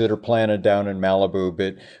redwoods that are planted down in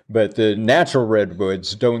Malibu, but the natural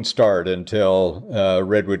redwoods don't start until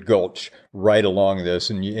Redwood Gulch right along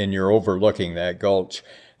this, and you're overlooking that gulch.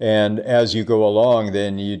 And as you go along,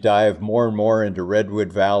 then you dive more and more into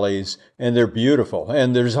redwood valleys, and they're beautiful.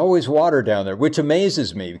 And there's always water down there, which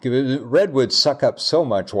amazes me, because redwoods suck up so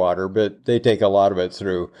much water, but they take a lot of it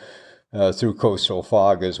through coastal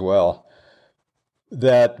fog as well.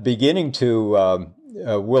 That beginning to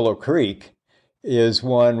Willow Creek is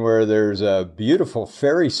one where there's a beautiful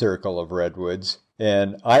fairy circle of redwoods.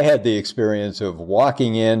 And I had the experience of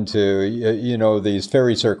walking into, these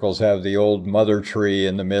fairy circles have the old mother tree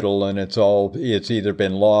in the middle, and it's either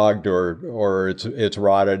been logged or it's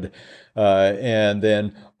rotted. And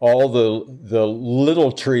then all the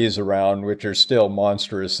little trees around, which are still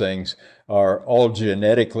monstrous things, are all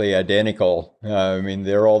genetically identical.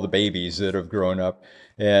 They're all the babies that have grown up.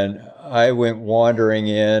 And I went wandering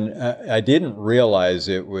in. I didn't realize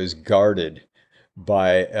it was guarded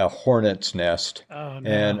by a hornet's nest. Oh, no.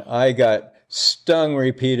 And I got stung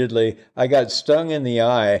repeatedly. I got stung in the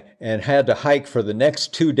eye and had to hike for the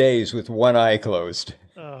next 2 days with one eye closed.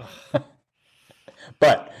 Oh.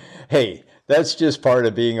 But hey, that's just part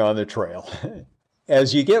of being on the trail.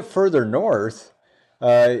 As you get further north,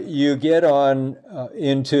 you get on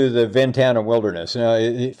into the Ventana Wilderness. Now,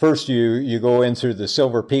 first you go in through the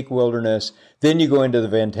Silver Peak Wilderness, then you go into the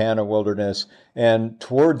Ventana Wilderness, and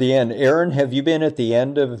toward the end, Aaron, have you been at the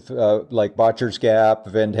end of like Botcher's Gap,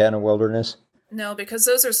 Ventana Wilderness? No, because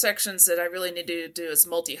those are sections that I really need to do as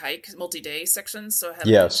multi-day sections, so I haven't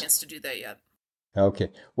had a Yes. chance to do that yet. Okay.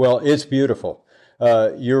 Well, it's beautiful.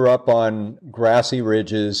 You're up on grassy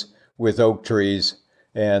ridges with oak trees,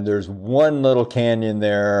 and there's one little canyon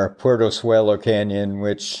there, Puerto Suelo Canyon,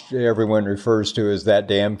 which everyone refers to as that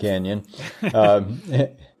damn canyon. Um,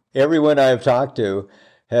 Everyone I've talked to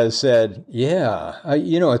has said, yeah,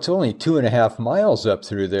 it's only 2.5 miles up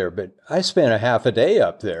through there, but I spent a half a day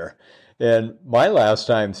up there. And my last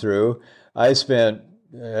time through, I spent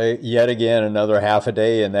yet again another half a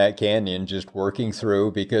day in that canyon just working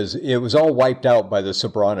through because it was all wiped out by the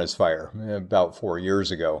Sobranas fire about 4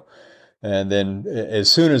 years ago. And then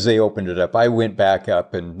as soon as they opened it up, I went back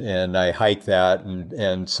up and I hiked that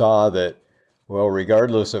and saw that, well,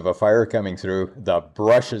 regardless of a fire coming through, the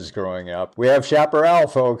brush is growing up. We have chaparral,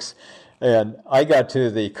 folks. And I got to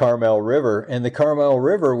the Carmel River, and the Carmel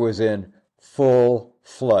River was in full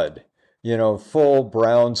flood, full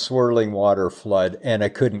brown swirling water flood, and I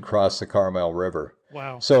couldn't cross the Carmel River.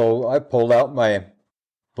 Wow. So I pulled out my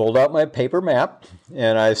paper map,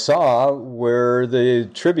 and I saw where the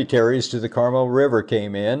tributaries to the Carmel River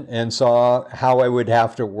came in and saw how I would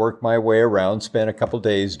have to work my way around, spent a couple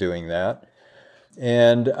days doing that.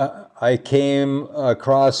 And I came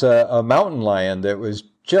across a mountain lion that was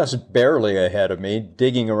just barely ahead of me,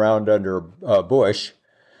 digging around under a bush.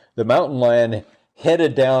 The mountain lion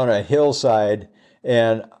headed down a hillside,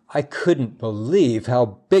 and I couldn't believe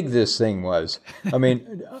how big this thing was. I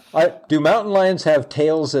mean, do mountain lions have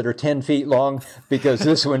tails that are 10 feet long? Because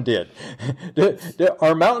this one did.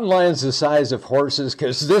 Are mountain lions the size of horses?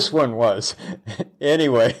 Because this one was.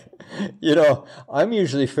 Anyway, I'm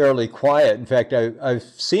usually fairly quiet. In fact, I've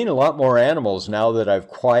seen a lot more animals now that I've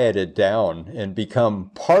quieted down and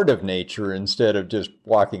become part of nature instead of just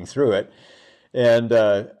walking through it. And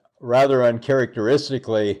rather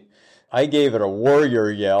uncharacteristically, I gave it a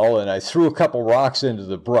warrior yell, and I threw a couple rocks into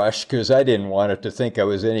the brush because I didn't want it to think I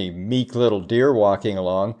was any meek little deer walking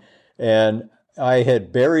along. And I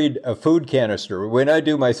had buried a food canister. When I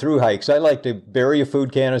do my through hikes, I like to bury a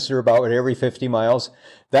food canister about every 50 miles.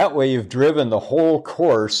 That way you've driven the whole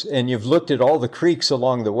course and you've looked at all the creeks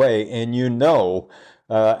along the way, and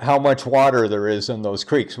how much water there is in those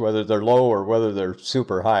creeks, whether they're low or whether they're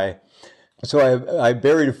super high. So I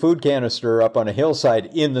buried a food canister up on a hillside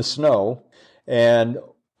in the snow, and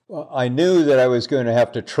I knew that I was going to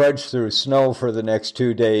have to trudge through snow for the next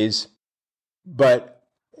 2 days, but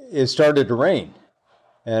it started to rain,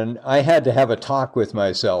 and I had to have a talk with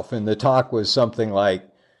myself, and the talk was something like,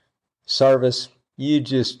 Sarvis, you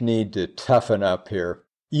just need to toughen up here.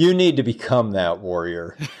 You need to become that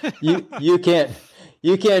warrior. You can't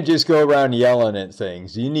just go around yelling at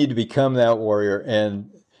things. You need to become that warrior, and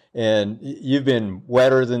you've been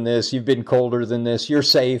wetter than this, you've been colder than this, you're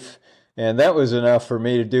safe. And that was enough for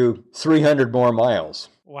me to do 300 more miles.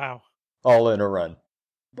 Wow. All in a run.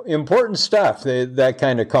 Important stuff, that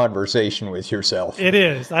kind of conversation with yourself. It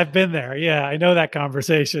is. I've been there. Yeah, I know that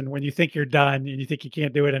conversation when you think you're done and you think you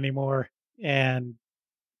can't do it anymore, and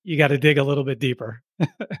you got to dig a little bit deeper.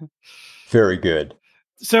 Very good.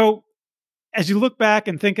 So as you look back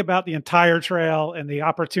and think about the entire trail and the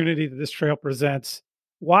opportunity that this trail presents,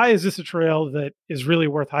 why is this a trail that is really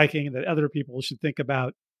worth hiking and that other people should think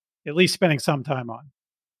about at least spending some time on?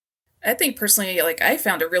 I think personally, I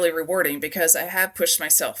found it really rewarding because I have pushed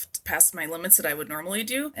myself past my limits that I would normally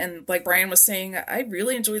do. And like Brian was saying, I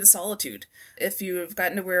really enjoy the solitude. If you've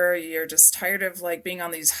gotten to where you're just tired of being on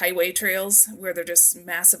these highway trails where they're just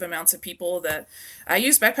massive amounts of people, that I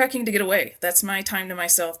use backpacking to get away. That's my time to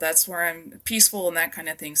myself. That's where I'm peaceful and that kind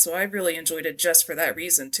of thing. So I really enjoyed it just for that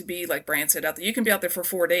reason, to be, like Brian said, out there. You can be out there for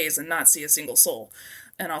 4 days and not see a single soul.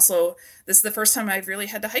 And also, this is the first time I've really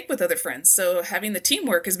had to hike with other friends. So having the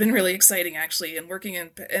teamwork has been really exciting, actually, and working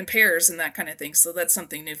in pairs and that kind of thing. So that's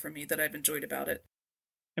something new for me that I've enjoyed about it.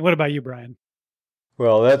 And what about you, Brian?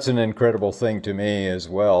 Well, that's an incredible thing to me as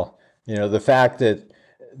well. The fact that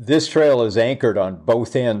this trail is anchored on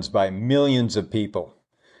both ends by millions of people.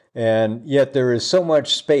 And yet there is so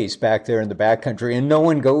much space back there in the backcountry, and no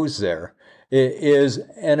one goes there. It is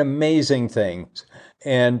an amazing thing.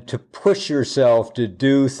 And to push yourself to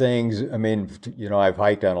do things, I've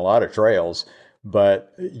hiked on a lot of trails,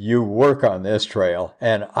 but you work on this trail.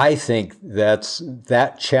 And I think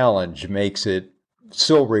that challenge makes it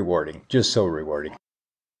so rewarding, just so rewarding.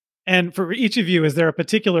 And for each of you, is there a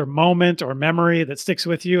particular moment or memory that sticks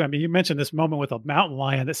with you? I mean, you mentioned this moment with a mountain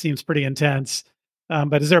lion that seems pretty intense,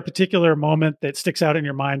 but is there a particular moment that sticks out in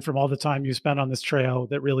your mind from all the time you spent on this trail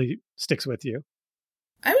that really sticks with you?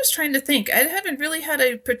 I was trying to think. I haven't really had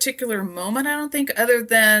a particular moment, I don't think, other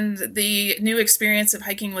than the new experience of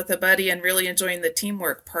hiking with a buddy and really enjoying the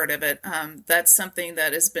teamwork part of it. That's something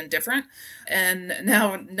that has been different. And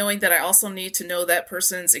now knowing that I also need to know that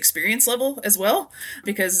person's experience level as well,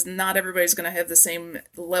 because not everybody's going to have the same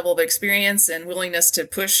level of experience and willingness to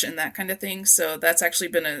push and that kind of thing. So that's actually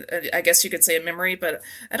been I guess you could say a memory, but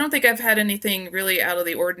I don't think I've had anything really out of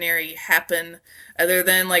the ordinary happen other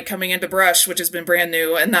than like coming into brush, which has been brand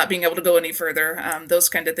new, and not being able to go any further, those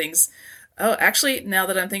kind of things. Oh, actually, now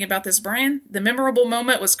that I'm thinking about this, Brian, the memorable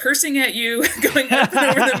moment was cursing at you going up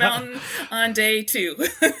and over the mountain on day 2.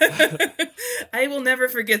 I will never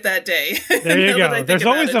forget that day. There you go. There's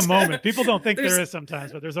always a moment. People don't think there is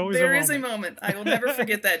sometimes, but there's always a moment. There is a moment. I will never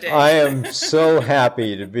forget that day. I am so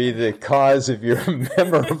happy to be the cause of your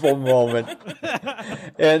memorable moment.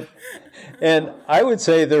 And I would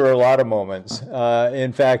say there are a lot of moments.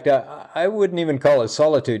 In fact, I wouldn't even call it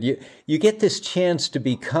solitude. You get this chance to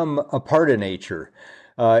become a part of nature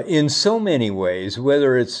in so many ways,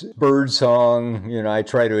 whether it's bird song, I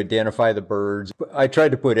try to identify the birds. I try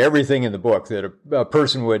to put everything in the book that a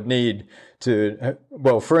person would need to,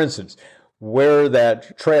 well, for instance, where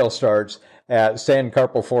that trail starts at San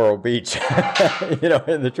Carpoforo Beach,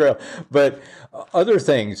 in the trail. But other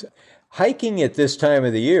things. Hiking at this time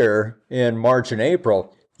of the year in March and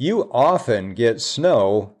April, you often get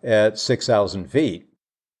snow at 6,000 feet.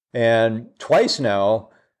 And twice now,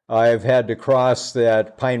 I've had to cross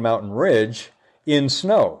that Pine Mountain Ridge in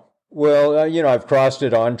snow. Well, I've crossed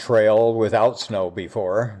it on trail without snow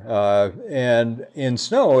before. And in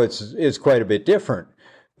snow, it's quite a bit different.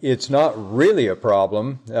 It's not really a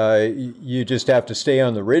problem. You just have to stay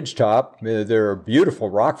on the ridge top. There are beautiful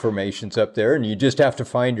rock formations up there, and you just have to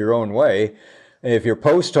find your own way. If you're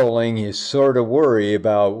post-holing, you sort of worry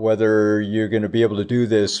about whether you're going to be able to do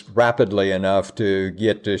this rapidly enough to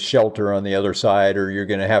get to shelter on the other side, or you're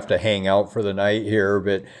going to have to hang out for the night here.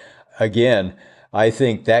 But again, I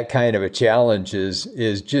think that kind of a challenge is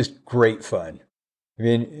just great fun. I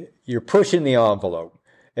mean, you're pushing the envelope.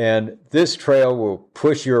 And this trail will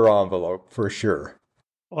push your envelope for sure.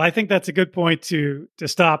 Well, I think that's a good point to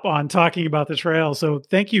stop on talking about the trail. So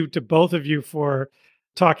thank you to both of you for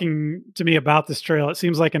talking to me about this trail. It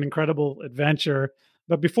seems like an incredible adventure.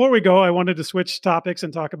 But before we go, I wanted to switch topics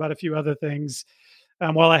and talk about a few other things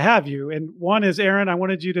while I have you. And one is, Erin, I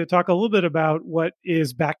wanted you to talk a little bit about what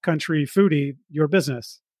is Backcountry Foodie, your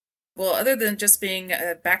business. Well, other than just being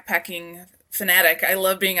a backpacking fanatic, I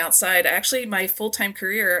love being outside. Actually, my full-time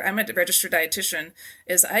career, I'm a registered dietitian,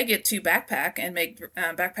 is I get to backpack and make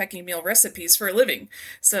backpacking meal recipes for a living.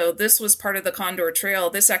 So this was part of the Condor Trail.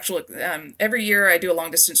 This actual, every year I do a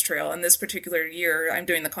long distance trail, and this particular year I'm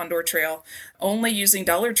doing the Condor Trail only using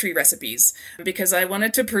Dollar Tree recipes because I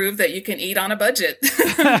wanted to prove that you can eat on a budget.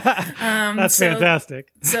 That's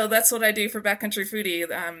fantastic. So that's what I do for Backcountry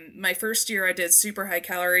Foodie. My first year I did super high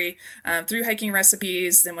calorie through hiking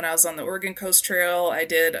recipes. Then when I was on the Oregon Coast Trail, I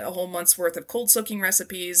did a whole month's worth of cold soaking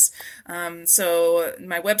recipes. So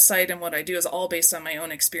my website and what I do is all based on my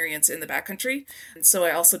own experience in the backcountry. And so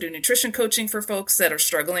I also do nutrition coaching for folks that are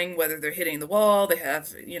struggling, whether they're hitting the wall, they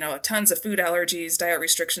have, tons of food allergies, diet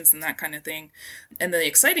restrictions, and that kind of thing. And the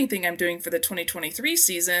exciting thing I'm doing for the 2023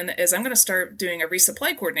 season is I'm going to start doing a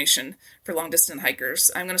resupply coordination for long distance hikers.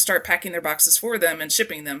 I'm going to start packing their boxes for them and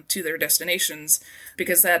shipping them to their destinations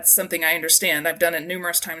because that's something I understand. I've done it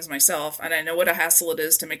numerous times myself, and I know what a hassle it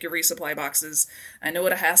is to make your resupply boxes. I know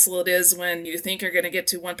what a hassle it is when you think you're going to get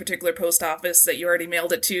to one particular post office that you already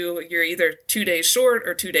mailed it to. You're either 2 days short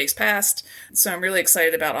or 2 days past. So I'm really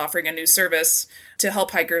excited about offering a new service to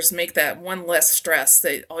help hikers make that one less stress,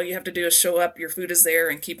 that all you have to do is show up, your food is there,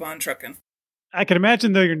 and keep on trucking. I can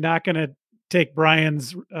imagine, though, you're not going to take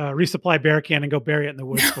Brian's resupply bear can and go bury it in the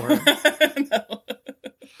woods for him. No.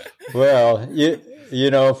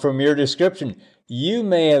 Well, from your description, you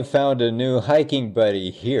may have found a new hiking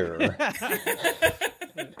buddy here.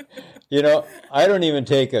 I don't even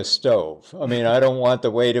take a stove. I mean, I don't want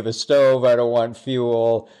the weight of a stove. I don't want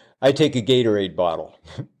fuel. I take a Gatorade bottle.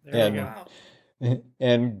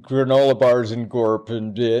 And granola bars and Gorp.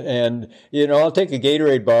 And I'll take a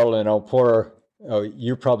Gatorade bottle and I'll pour,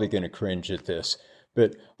 you're probably going to cringe at this,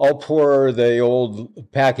 but I'll pour the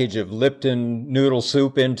old package of Lipton noodle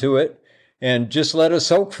soup into it and just let it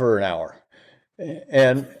soak for an hour.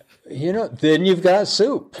 And, then you've got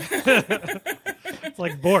soup. It's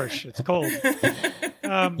like borscht. It's cold.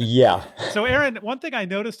 Yeah. So, Erin, one thing I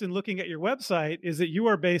noticed in looking at your website is that you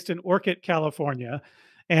are based in Orcutt, California.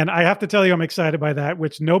 And I have to tell you, I'm excited by that,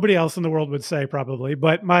 which nobody else in the world would say probably.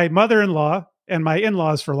 But my mother-in-law and my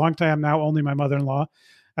in-laws for a long time now, only my mother-in-law,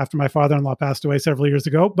 after my father-in-law passed away several years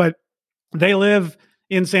ago. But they live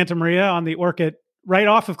in Santa Maria on the Orchid, right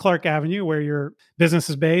off of Clark Avenue, where your business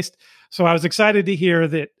is based. So I was excited to hear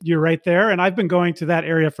that you're right there. And I've been going to that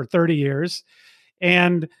area for 30 years.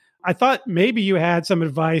 And I thought maybe you had some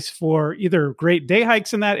advice for either great day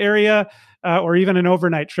hikes in that area or even an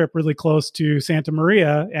overnight trip really close to Santa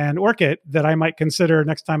Maria and Orchid that I might consider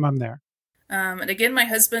next time I'm there. And again, my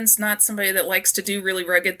husband's not somebody that likes to do really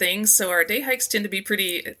rugged things, so our day hikes tend to be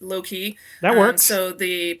pretty low-key. That works. So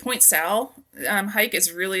the Point Sal hike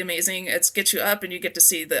is really amazing. It gets you up and you get to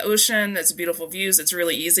see the ocean. It's beautiful views. It's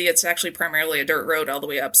really easy. It's actually primarily a dirt road all the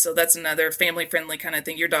way up, so that's another family-friendly kind of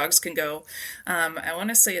thing. Your dogs can go. I want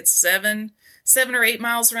to say it's 7 or 8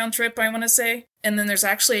 miles round trip, I want to say. And then there's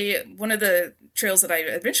actually one of the trails that I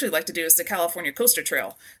eventually like to do is the California Coaster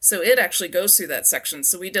Trail. So it actually goes through that section.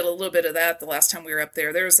 So we did a little bit of that the last time we were up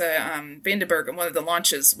there. There was a Vandenberg, and one of the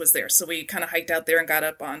launches was there. So we kind of hiked out there and got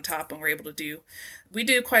up on top and were able to do. We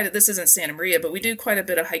do this isn't Santa Maria, but we do quite a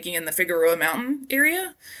bit of hiking in the Figueroa Mountain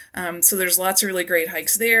area. So there's lots of really great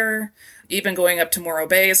hikes there. Even going up to Morro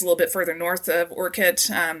Bay is a little bit further north of Orchid.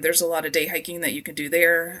 There's a lot of day hiking that you can do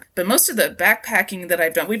there. But most of the backpacking that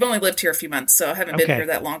I've done, we've only lived here a few months, so I haven't been here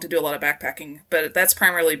that long to do a lot of backpacking. But that's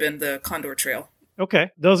primarily been the Condor Trail.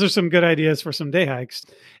 Okay. Those are some good ideas for some day hikes.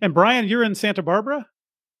 And Brian, you're in Santa Barbara?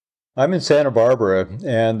 I'm in Santa Barbara,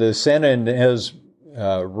 and the Santa Ynez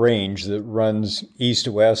range that runs east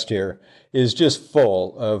to west here is just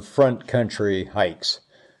full of front country hikes.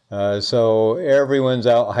 So everyone's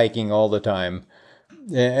out hiking all the time,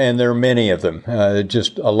 and there are many of them,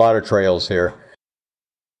 just a lot of trails here.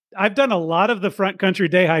 I've done a lot of the front country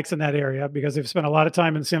day hikes in that area because I've spent a lot of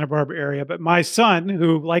time in the Santa Barbara area. But my son,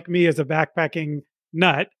 who like me is a backpacking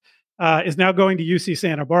nut, is now going to UC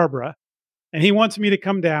Santa Barbara. And he wants me to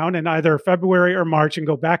come down in either February or March and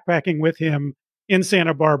go backpacking with him in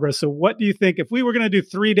Santa Barbara. So what do you think? If we were going to do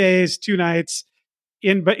 3 days, 2 nights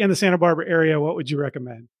in the Santa Barbara area, what would you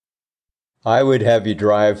recommend? I would have you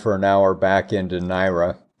drive for an hour back into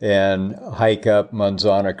Naira and hike up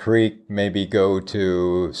Manzana Creek, maybe go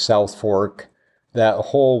to South Fork. That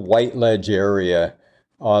whole White Ledge area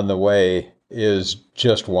on the way is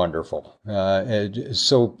just wonderful. It's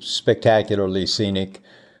so spectacularly scenic.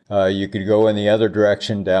 You could go in the other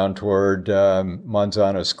direction down toward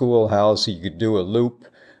Manzana Schoolhouse. You could do a loop.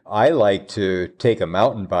 I like to take a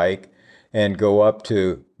mountain bike and go up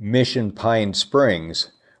to Mission Pine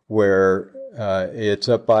Springs, where it's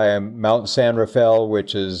up by Mount San Rafael,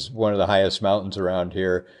 which is one of the highest mountains around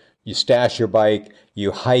here. You stash your bike,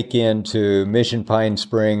 you hike into Mission Pine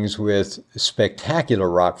Springs with spectacular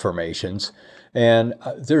rock formations, and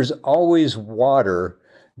there's always water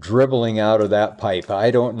dribbling out of that pipe.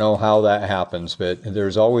 I don't know how that happens, but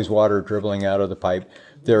there's always water dribbling out of the pipe.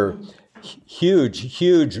 They're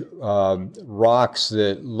huge rocks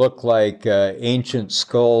that look like ancient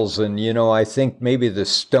skulls. And, I think maybe the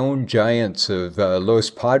stone giants of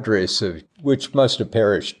Los Padres, which must have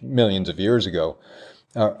perished millions of years ago,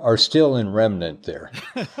 are still in remnant there.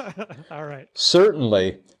 All right.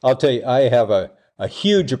 Certainly, I'll tell you, I have a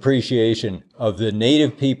huge appreciation of the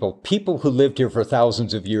native people who lived here for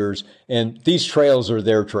thousands of years, and these trails are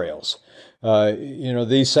their trails.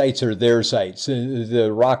 These sites are their sites.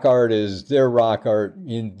 The rock art is their rock art.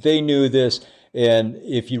 They knew this. And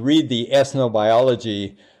if you read the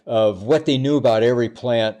ethnobiology of what they knew about every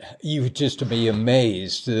plant, you would just be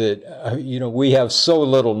amazed that, we have so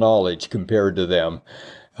little knowledge compared to them.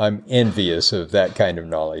 I'm envious of that kind of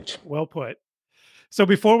knowledge. Well put. So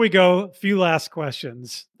before we go, a few last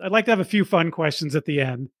questions. I'd like to have a few fun questions at the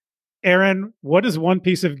end. Aaron, what is one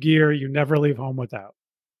piece of gear you never leave home without?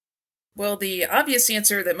 Well, the obvious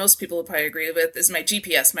answer that most people would probably agree with is my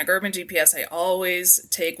GPS. My Garmin GPS I always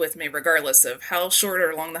take with me regardless of how short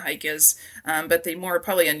or long the hike is. But the more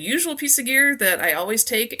probably unusual piece of gear that I always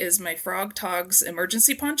take is my Frog Togs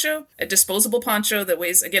emergency poncho, a disposable poncho that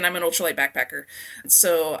weighs, again, I'm an ultralight backpacker.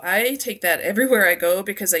 So I take that everywhere I go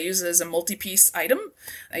because I use it as a multi-piece item.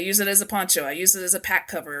 I use it as a poncho. I use it as a pack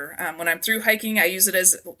cover. When I'm through hiking, I use it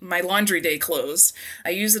as my laundry day clothes. I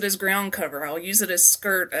use it as ground cover. I'll use it as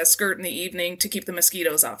a skirt in the evening to keep the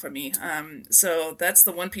mosquitoes off of me. So that's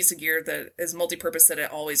the one piece of gear that is multi-purpose that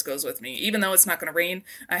it always goes with me. Even though it's not going to rain,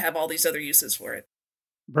 I have all these other uses for it.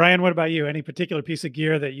 Brian, what about you? Any particular piece of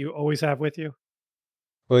gear that you always have with you?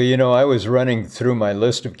 Well, I was running through my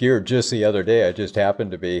list of gear just the other day. I just happened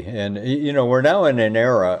to be. And, we're now in an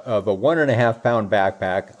era of a 1.5 pound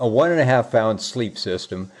backpack, a 1.5 pound sleep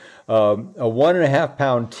system, a 1.5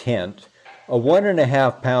 pound tent, a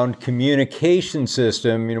 1.5 pound communication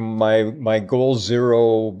system. My Goal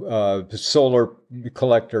Zero solar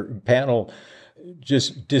collector panel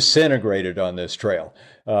just disintegrated on this trail.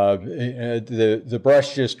 The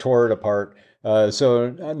brush just tore it apart. So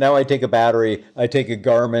now I take a battery, I take a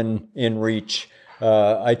Garmin InReach,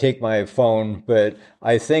 I take my phone, but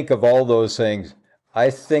I think of all those things. I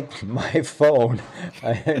think my phone,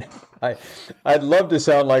 I'd love to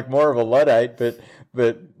sound like more of a Luddite,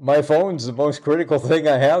 but my phone's the most critical thing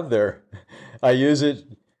I have there. I use it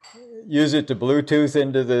to Bluetooth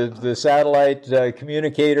into the satellite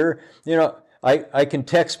communicator. I can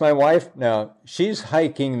text my wife now. She's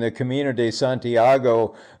hiking the Camino de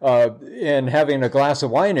Santiago and having a glass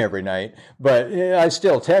of wine every night, but I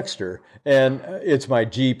still text her. And it's my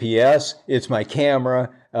GPS, it's my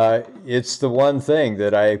camera. It's the one thing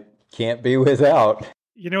that I can't be without.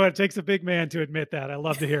 You know what? It takes a big man to admit that. I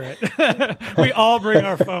love to hear it. We all bring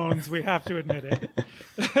our phones. We have to admit it.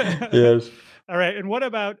 Yes. All right. And what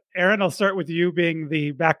about, Aaron, I'll start with you being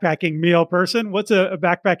the backpacking meal person. What's a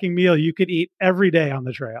backpacking meal you could eat every day on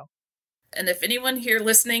the trail? And if anyone here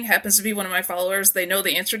listening happens to be one of my followers, they know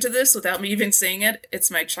the answer to this without me even saying it.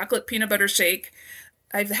 It's my chocolate peanut butter shake.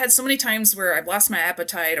 I've had so many times where I've lost my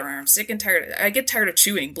appetite or I'm sick and tired. I get tired of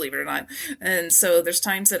chewing, believe it or not. And so there's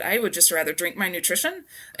times that I would just rather drink my nutrition.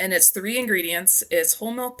 And it's 3 ingredients. It's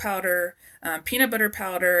whole milk powder, peanut butter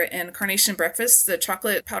powder, and Carnation Breakfast, the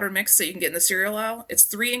chocolate powder mix that you can get in the cereal aisle. It's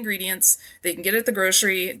 3 ingredients. They can get it at the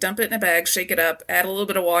grocery, dump it in a bag, shake it up, add a little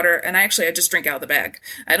bit of water, and I just drink out of the bag.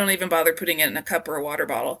 I don't even bother putting it in a cup or a water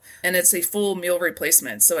bottle. And it's a full meal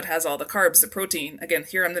replacement. So it has all the carbs, the protein. Again,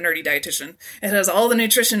 here I'm the nerdy dietitian. It has all the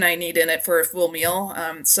nutrition I need in it for a full meal.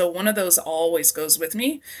 So one of those always goes with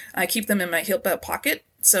me. I keep them in my hip belt pocket.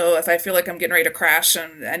 So if I feel like I'm getting ready to crash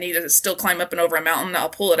and I need to still climb up and over a mountain, I'll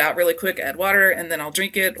pull it out really quick, add water, and then I'll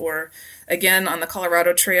drink it. Or again, on the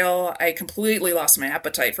Colorado Trail, I completely lost my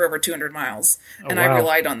appetite for over 200 miles. And wow. I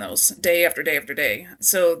relied on those day after day after day.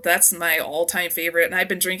 So that's my all-time favorite. And I've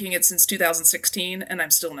been drinking it since 2016, and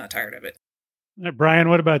I'm still not tired of it. Brian,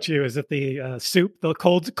 what about you? Is it the soup, the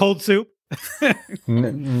cold soup?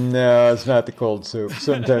 No, it's not the cold soup.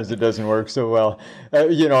 Sometimes it doesn't work so well.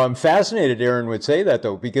 I'm fascinated, Aaron would say that,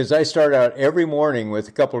 though, because I start out every morning with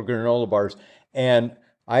a couple of granola bars, and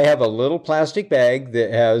I have a little plastic bag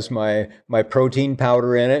that has my protein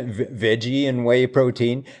powder in it, veggie and whey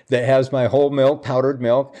protein, that has my whole milk, powdered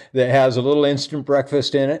milk, that has a little instant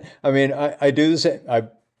breakfast in it. I mean, I do this. I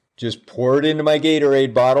just pour it into my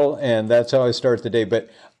Gatorade bottle, and that's how I start the day. But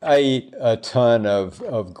I eat a ton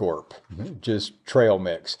of Gorp, just trail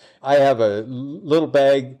mix. I have a little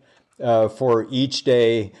bag for each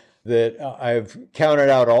day that I've counted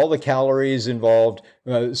out all the calories involved.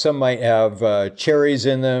 Some might have cherries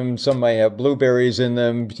in them. Some might have blueberries in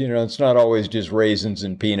them. It's not always just raisins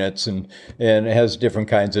and peanuts, and it has different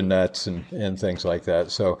kinds of nuts and things like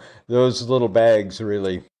that. So those little bags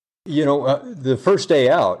really, the first day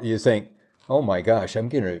out, you think, oh my gosh, I'm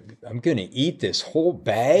gonna eat this whole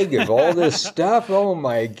bag of all this stuff. Oh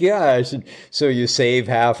my gosh. And so you save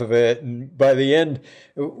half of it. And by the end,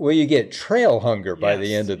 you get trail hunger by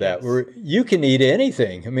the end of that, where you can eat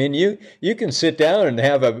anything. I mean, you can sit down and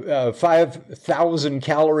have a 5,000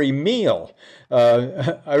 calorie meal.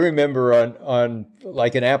 I remember on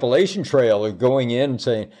like an Appalachian trail of going in and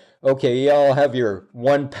saying, okay, y'all have your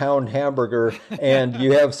 1 pound hamburger and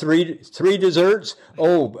you have three desserts.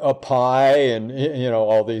 Oh, a pie and,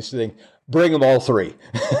 all these things. Bring them all 3.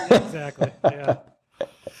 Exactly. Yeah.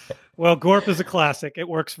 Well, Gorp is a classic. It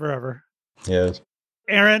works forever. Yes.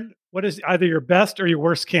 Aaron, what is either your best or your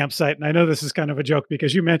worst campsite? And I know this is kind of a joke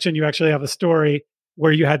because you mentioned you actually have a story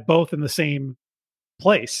where you had both in the same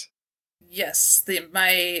place. Yes,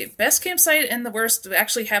 my best campsite and the worst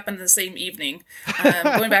actually happened the same evening.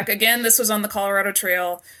 Going back again, this was on the Colorado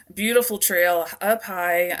Trail, beautiful trail up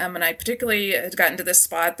high. And I particularly had gotten to this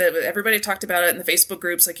spot that everybody talked about it in the Facebook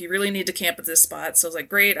groups, like you really need to camp at this spot. So I was like,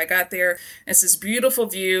 great, I got there. It's this beautiful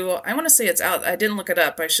view. I want to say it's out. I didn't look it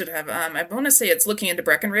up. I should have. I want to say it's looking into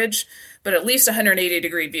Breckenridge, but at least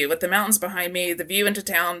 180-degree view with the mountains behind me, the view into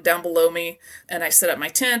town down below me. And I set up my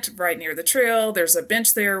tent right near the trail. There's a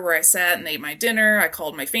bench there where I sat and ate my dinner. I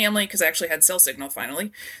called my family because I actually had cell signal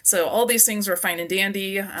finally. So all these things were fine and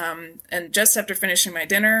dandy. And just after finishing my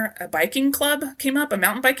dinner, a biking club came up, a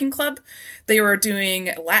mountain biking club. They were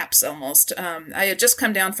doing laps almost. I had just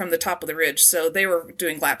come down from the top of the ridge, so they were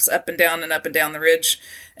doing laps up and down the ridge.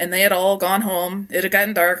 And they had all gone home. It had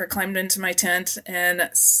gotten dark. I climbed into my tent,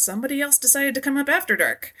 and somebody else decided to come up after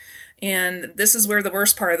dark. And this is where the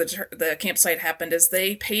worst part of the campsite happened, is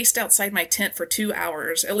they paced outside my tent for 2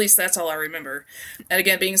 hours. At least that's all I remember. And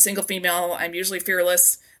again, being a single female, I'm usually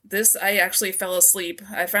fearless. I actually fell asleep.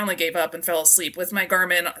 I finally gave up and fell asleep with my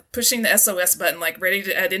Garmin pushing the SOS button, like ready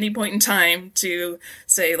to, at any point in time, to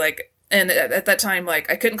say like, and at that time,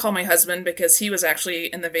 like I couldn't call my husband because he was actually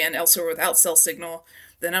in the van elsewhere without cell signal.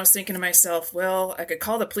 Then I was thinking to myself, well, I could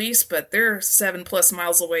call the police, but they're 7+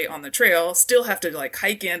 miles away on the trail. Still have to like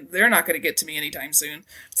hike in. They're not going to get to me anytime soon.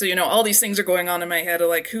 So, all these things are going on in my head of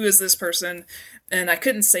like, who is this person? And I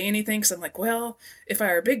couldn't say anything because I'm like, well, if I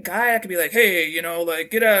were a big guy, I could be like, hey,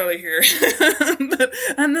 like, get out of here. But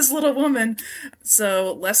I'm this little woman.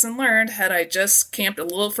 So lesson learned, had I just camped a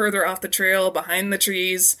little further off the trail behind the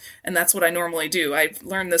trees, and that's what I normally do. I've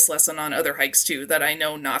learned this lesson on other hikes too, that I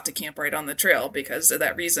know not to camp right on the trail because of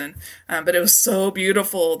that reason. But it was so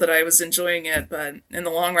beautiful that I was enjoying it. But in the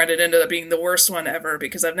long run, it ended up being the worst one ever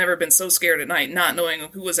because I've never been so scared at night, not knowing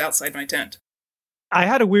who was outside my tent. I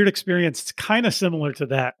had a weird experience kind of similar to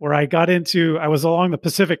that, where I was along the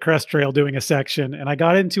Pacific Crest Trail doing a section, and I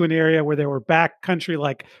got into an area where there were backcountry,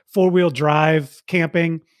 like 4-wheel drive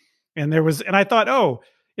camping. And I thought,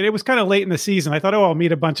 it was kind of late in the season. I thought, I'll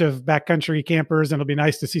meet a bunch of backcountry campers and it'll be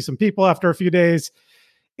nice to see some people after a few days.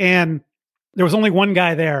 And there was only one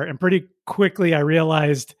guy there. And pretty quickly I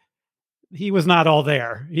realized he was not all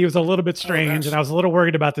there. He was a little bit strange, and I was a little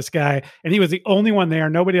worried about this guy, and he was the only one there.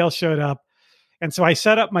 Nobody else showed up. And so I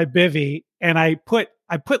set up my bivvy and I put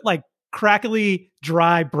like crackly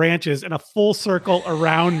dry branches in a full circle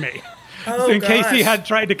around me. So in case he had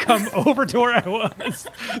tried to come over to where I was,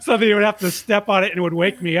 so that he would have to step on it and it would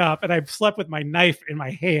wake me up. And I slept with my knife in my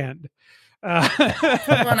hand. Well,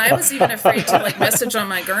 and I was even afraid to like message on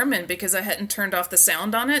my Garmin because I hadn't turned off the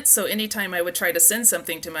sound on it. So anytime I would try to send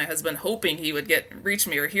something to my husband, hoping he would reach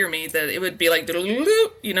me or hear me, that it would be like,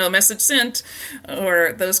 message sent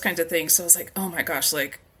or those kinds of things. So I was like, oh my gosh,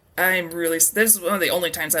 like this is one of the only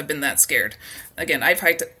times I've been that scared. Again, I've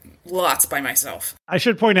hiked lots by myself. I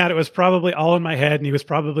should point out it was probably all in my head, and he was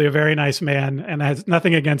probably a very nice man, and I had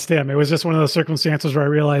nothing against him. It was just one of those circumstances where I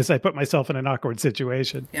realized I put myself in an awkward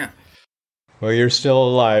situation. Yeah. Well, you're still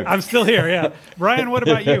alive. I'm still here, yeah. Brian, what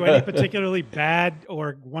about you? Any particularly bad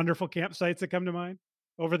or wonderful campsites that come to mind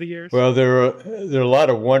over the years? Well, there are a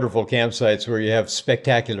lot of wonderful campsites where you have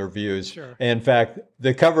spectacular views. Sure. In fact,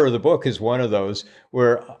 the cover of the book is one of those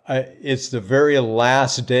where it's the very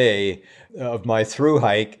last day of my through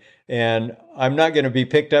hike, and I'm not going to be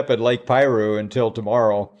picked up at Lake Piru until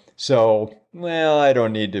tomorrow. So, I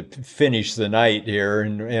don't need to finish the night here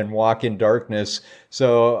and walk in darkness.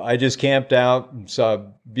 So I just camped out, saw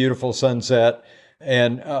a beautiful sunset,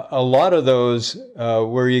 and a lot of those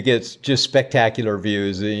where you get just spectacular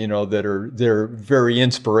views, they're very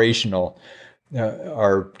inspirational,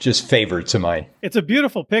 are just favorites of mine. It's a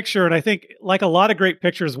beautiful picture. And I think, like a lot of great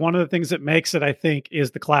pictures, one of the things that makes it, I think,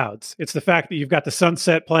 is the clouds. It's the fact that you've got the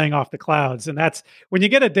sunset playing off the clouds. And that's when you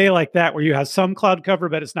get a day like that, where you have some cloud cover,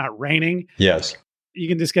 but it's not raining. Yes. You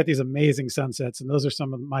can just get these amazing sunsets. And those are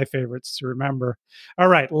some of my favorites to remember. All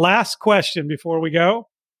right. Last question before we go.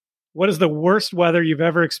 What is the worst weather you've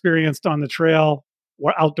ever experienced on the trail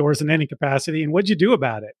or outdoors in any capacity? And what'd you do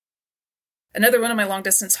about it? Another one of my long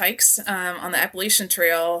distance hikes on the Appalachian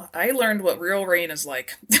Trail, I learned what real rain is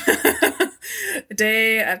like.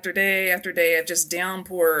 Day after day after day of just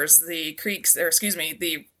downpours, the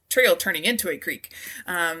trail turning into a creek.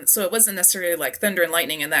 So it wasn't necessarily like thunder and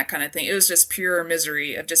lightning and that kind of thing. It was just pure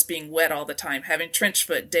misery of just being wet all the time, having trench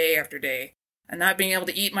foot day after day. And not being able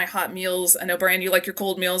to eat my hot meals. I know, Brian, you like your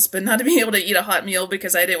cold meals, but not being able to eat a hot meal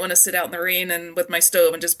because I didn't want to sit out in the rain and with my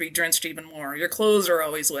stove and just be drenched even more. Your clothes are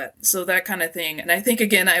always wet. So that kind of thing. And I think,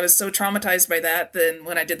 again, I was so traumatized by that. Then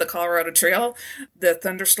when I did the Colorado Trail, the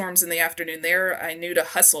thunderstorms in the afternoon there, I knew to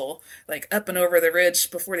hustle like up and over the ridge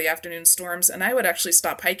before the afternoon storms. And I would actually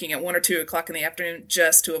stop hiking at 1 or 2 o'clock in the afternoon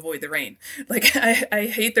just to avoid the rain. Like I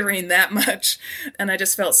hate the rain that much. And I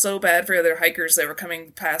just felt so bad for other hikers that were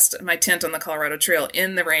coming past my tent on the Colorado Trail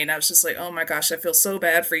in the rain. I was just like, oh my gosh, I feel so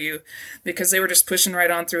bad for you, because they were just pushing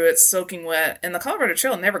right on through it, soaking wet. And the Colorado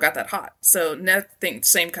Trail never got that hot. So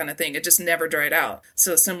same kind of thing. It just never dried out.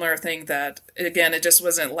 So a similar thing that, again, it just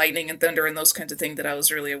wasn't lightning and thunder and those kinds of things that I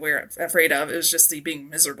was really afraid of. It was just the being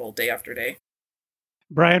miserable day after day.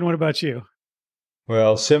 Brian, what about you?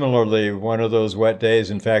 Well, similarly, one of those wet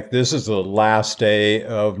days. In fact, this is the last day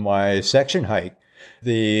of my section hike.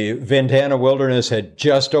 The Ventana Wilderness had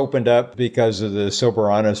just opened up because of the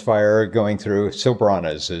Sobranas fire going through.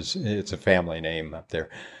 Sobranas it's a family name up there.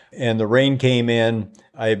 And the rain came in.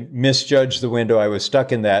 I misjudged the window. I was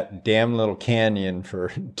stuck in that damn little canyon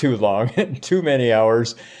for too long, too many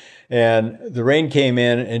hours. And the rain came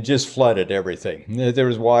in and just flooded everything. There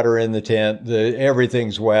was water in the tent.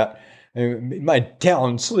 Everything's wet. My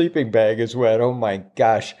down sleeping bag is wet. Oh my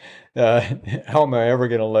gosh. How am I ever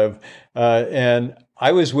going to live? And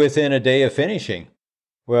I was within a day of finishing.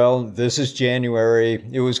 Well, this is January.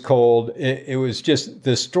 It was cold. It was just,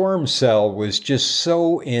 the storm cell was just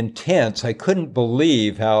so intense. I couldn't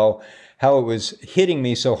believe how it was hitting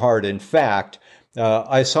me so hard. In fact,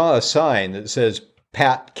 I saw a sign that says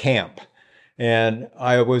Pat Camp, and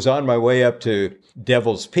I was on my way up to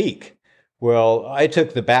Devil's Peak. Well, I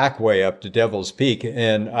took the back way up to Devil's Peak,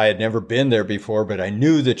 and I had never been there before, but I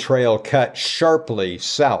knew the trail cut sharply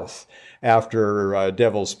south after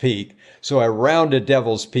Devil's Peak. So I rounded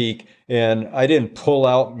Devil's Peak, and I didn't pull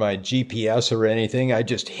out my GPS or anything. I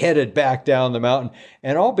just headed back down the mountain,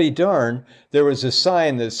 and I'll be darned, there was a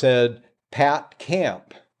sign that said Pat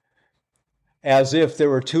Camp, as if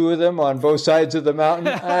there were two of them on both sides of the mountain.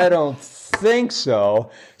 I don't think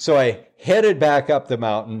so. So I headed back up the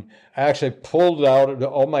mountain. I actually pulled out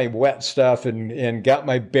all my wet stuff and got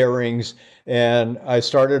my bearings, and I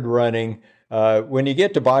started running. When you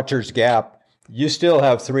get to Botcher's Gap, you still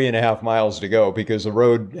have 3.5 miles to go because the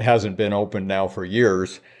road hasn't been open now for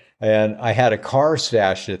years. And I had a car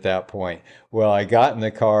stashed at that point. Well, I got in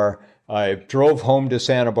the car. I drove home to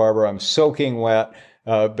Santa Barbara. I'm soaking wet,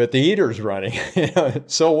 but the heater's running.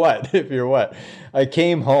 So what if you're wet? I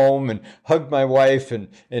came home and hugged my wife and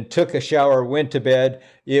took a shower, went to bed.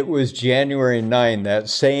 It was January 9. That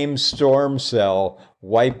same storm cell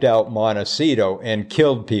wiped out Montecito and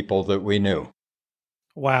killed people that we knew.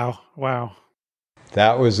 Wow.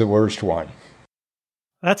 That was the worst one.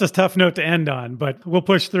 That's a tough note to end on, but we'll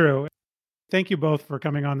push through. Thank you both for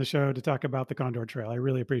coming on the show to talk about the Condor Trail. I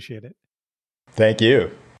really appreciate it. Thank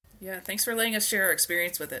you. Yeah, thanks for letting us share our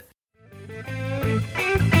experience with it.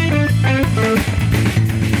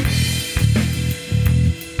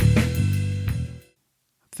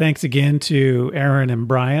 Thanks again to Aaron and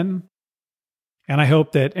Brian. And I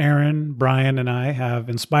hope that Aaron, Brian, and I have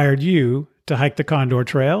inspired you to hike the Condor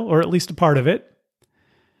Trail, or at least a part of it.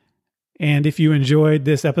 And if you enjoyed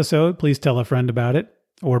this episode, please tell a friend about it.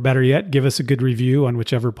 Or better yet, give us a good review on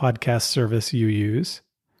whichever podcast service you use.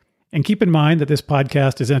 And keep in mind that this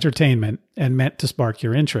podcast is entertainment and meant to spark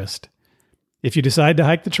your interest. If you decide to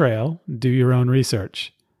hike the trail, do your own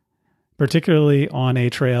research, particularly on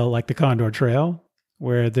a trail like the Condor Trail,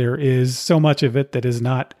 where there is so much of it that is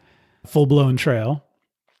not a full-blown trail.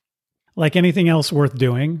 Like anything else worth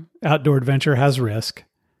doing, outdoor adventure has risk.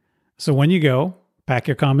 So when you go, pack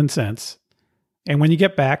your common sense. And when you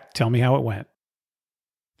get back, tell me how it went.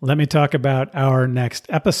 Let me talk about our next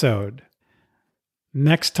episode.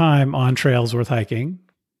 Next time on Trails Worth Hiking,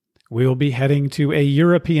 we will be heading to a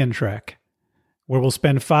European trek, where we'll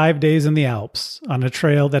spend 5 days in the Alps on a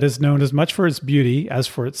trail that is known as much for its beauty as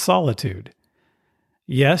for its solitude.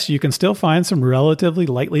 Yes, you can still find some relatively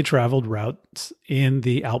lightly traveled routes in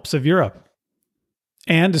the Alps of Europe.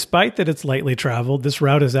 And despite that it's lightly traveled, this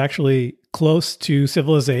route is actually close to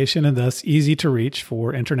civilization and thus easy to reach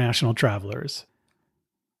for international travelers.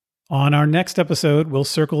 On our next episode, we'll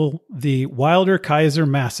circle the Wilder Kaiser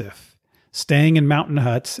Massif, staying in mountain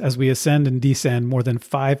huts as we ascend and descend more than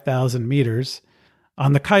 5,000 meters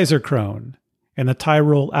on the Kaiserkrone in the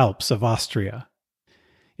Tyrol Alps of Austria.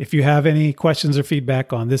 If you have any questions or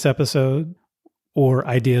feedback on this episode or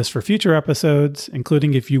ideas for future episodes,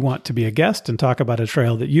 including if you want to be a guest and talk about a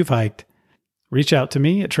trail that you've hiked, reach out to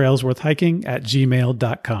me at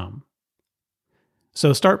trailsworthhiking@gmail.com.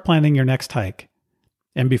 So start planning your next hike,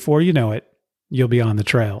 and before you know it, you'll be on the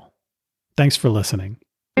trail. Thanks for listening.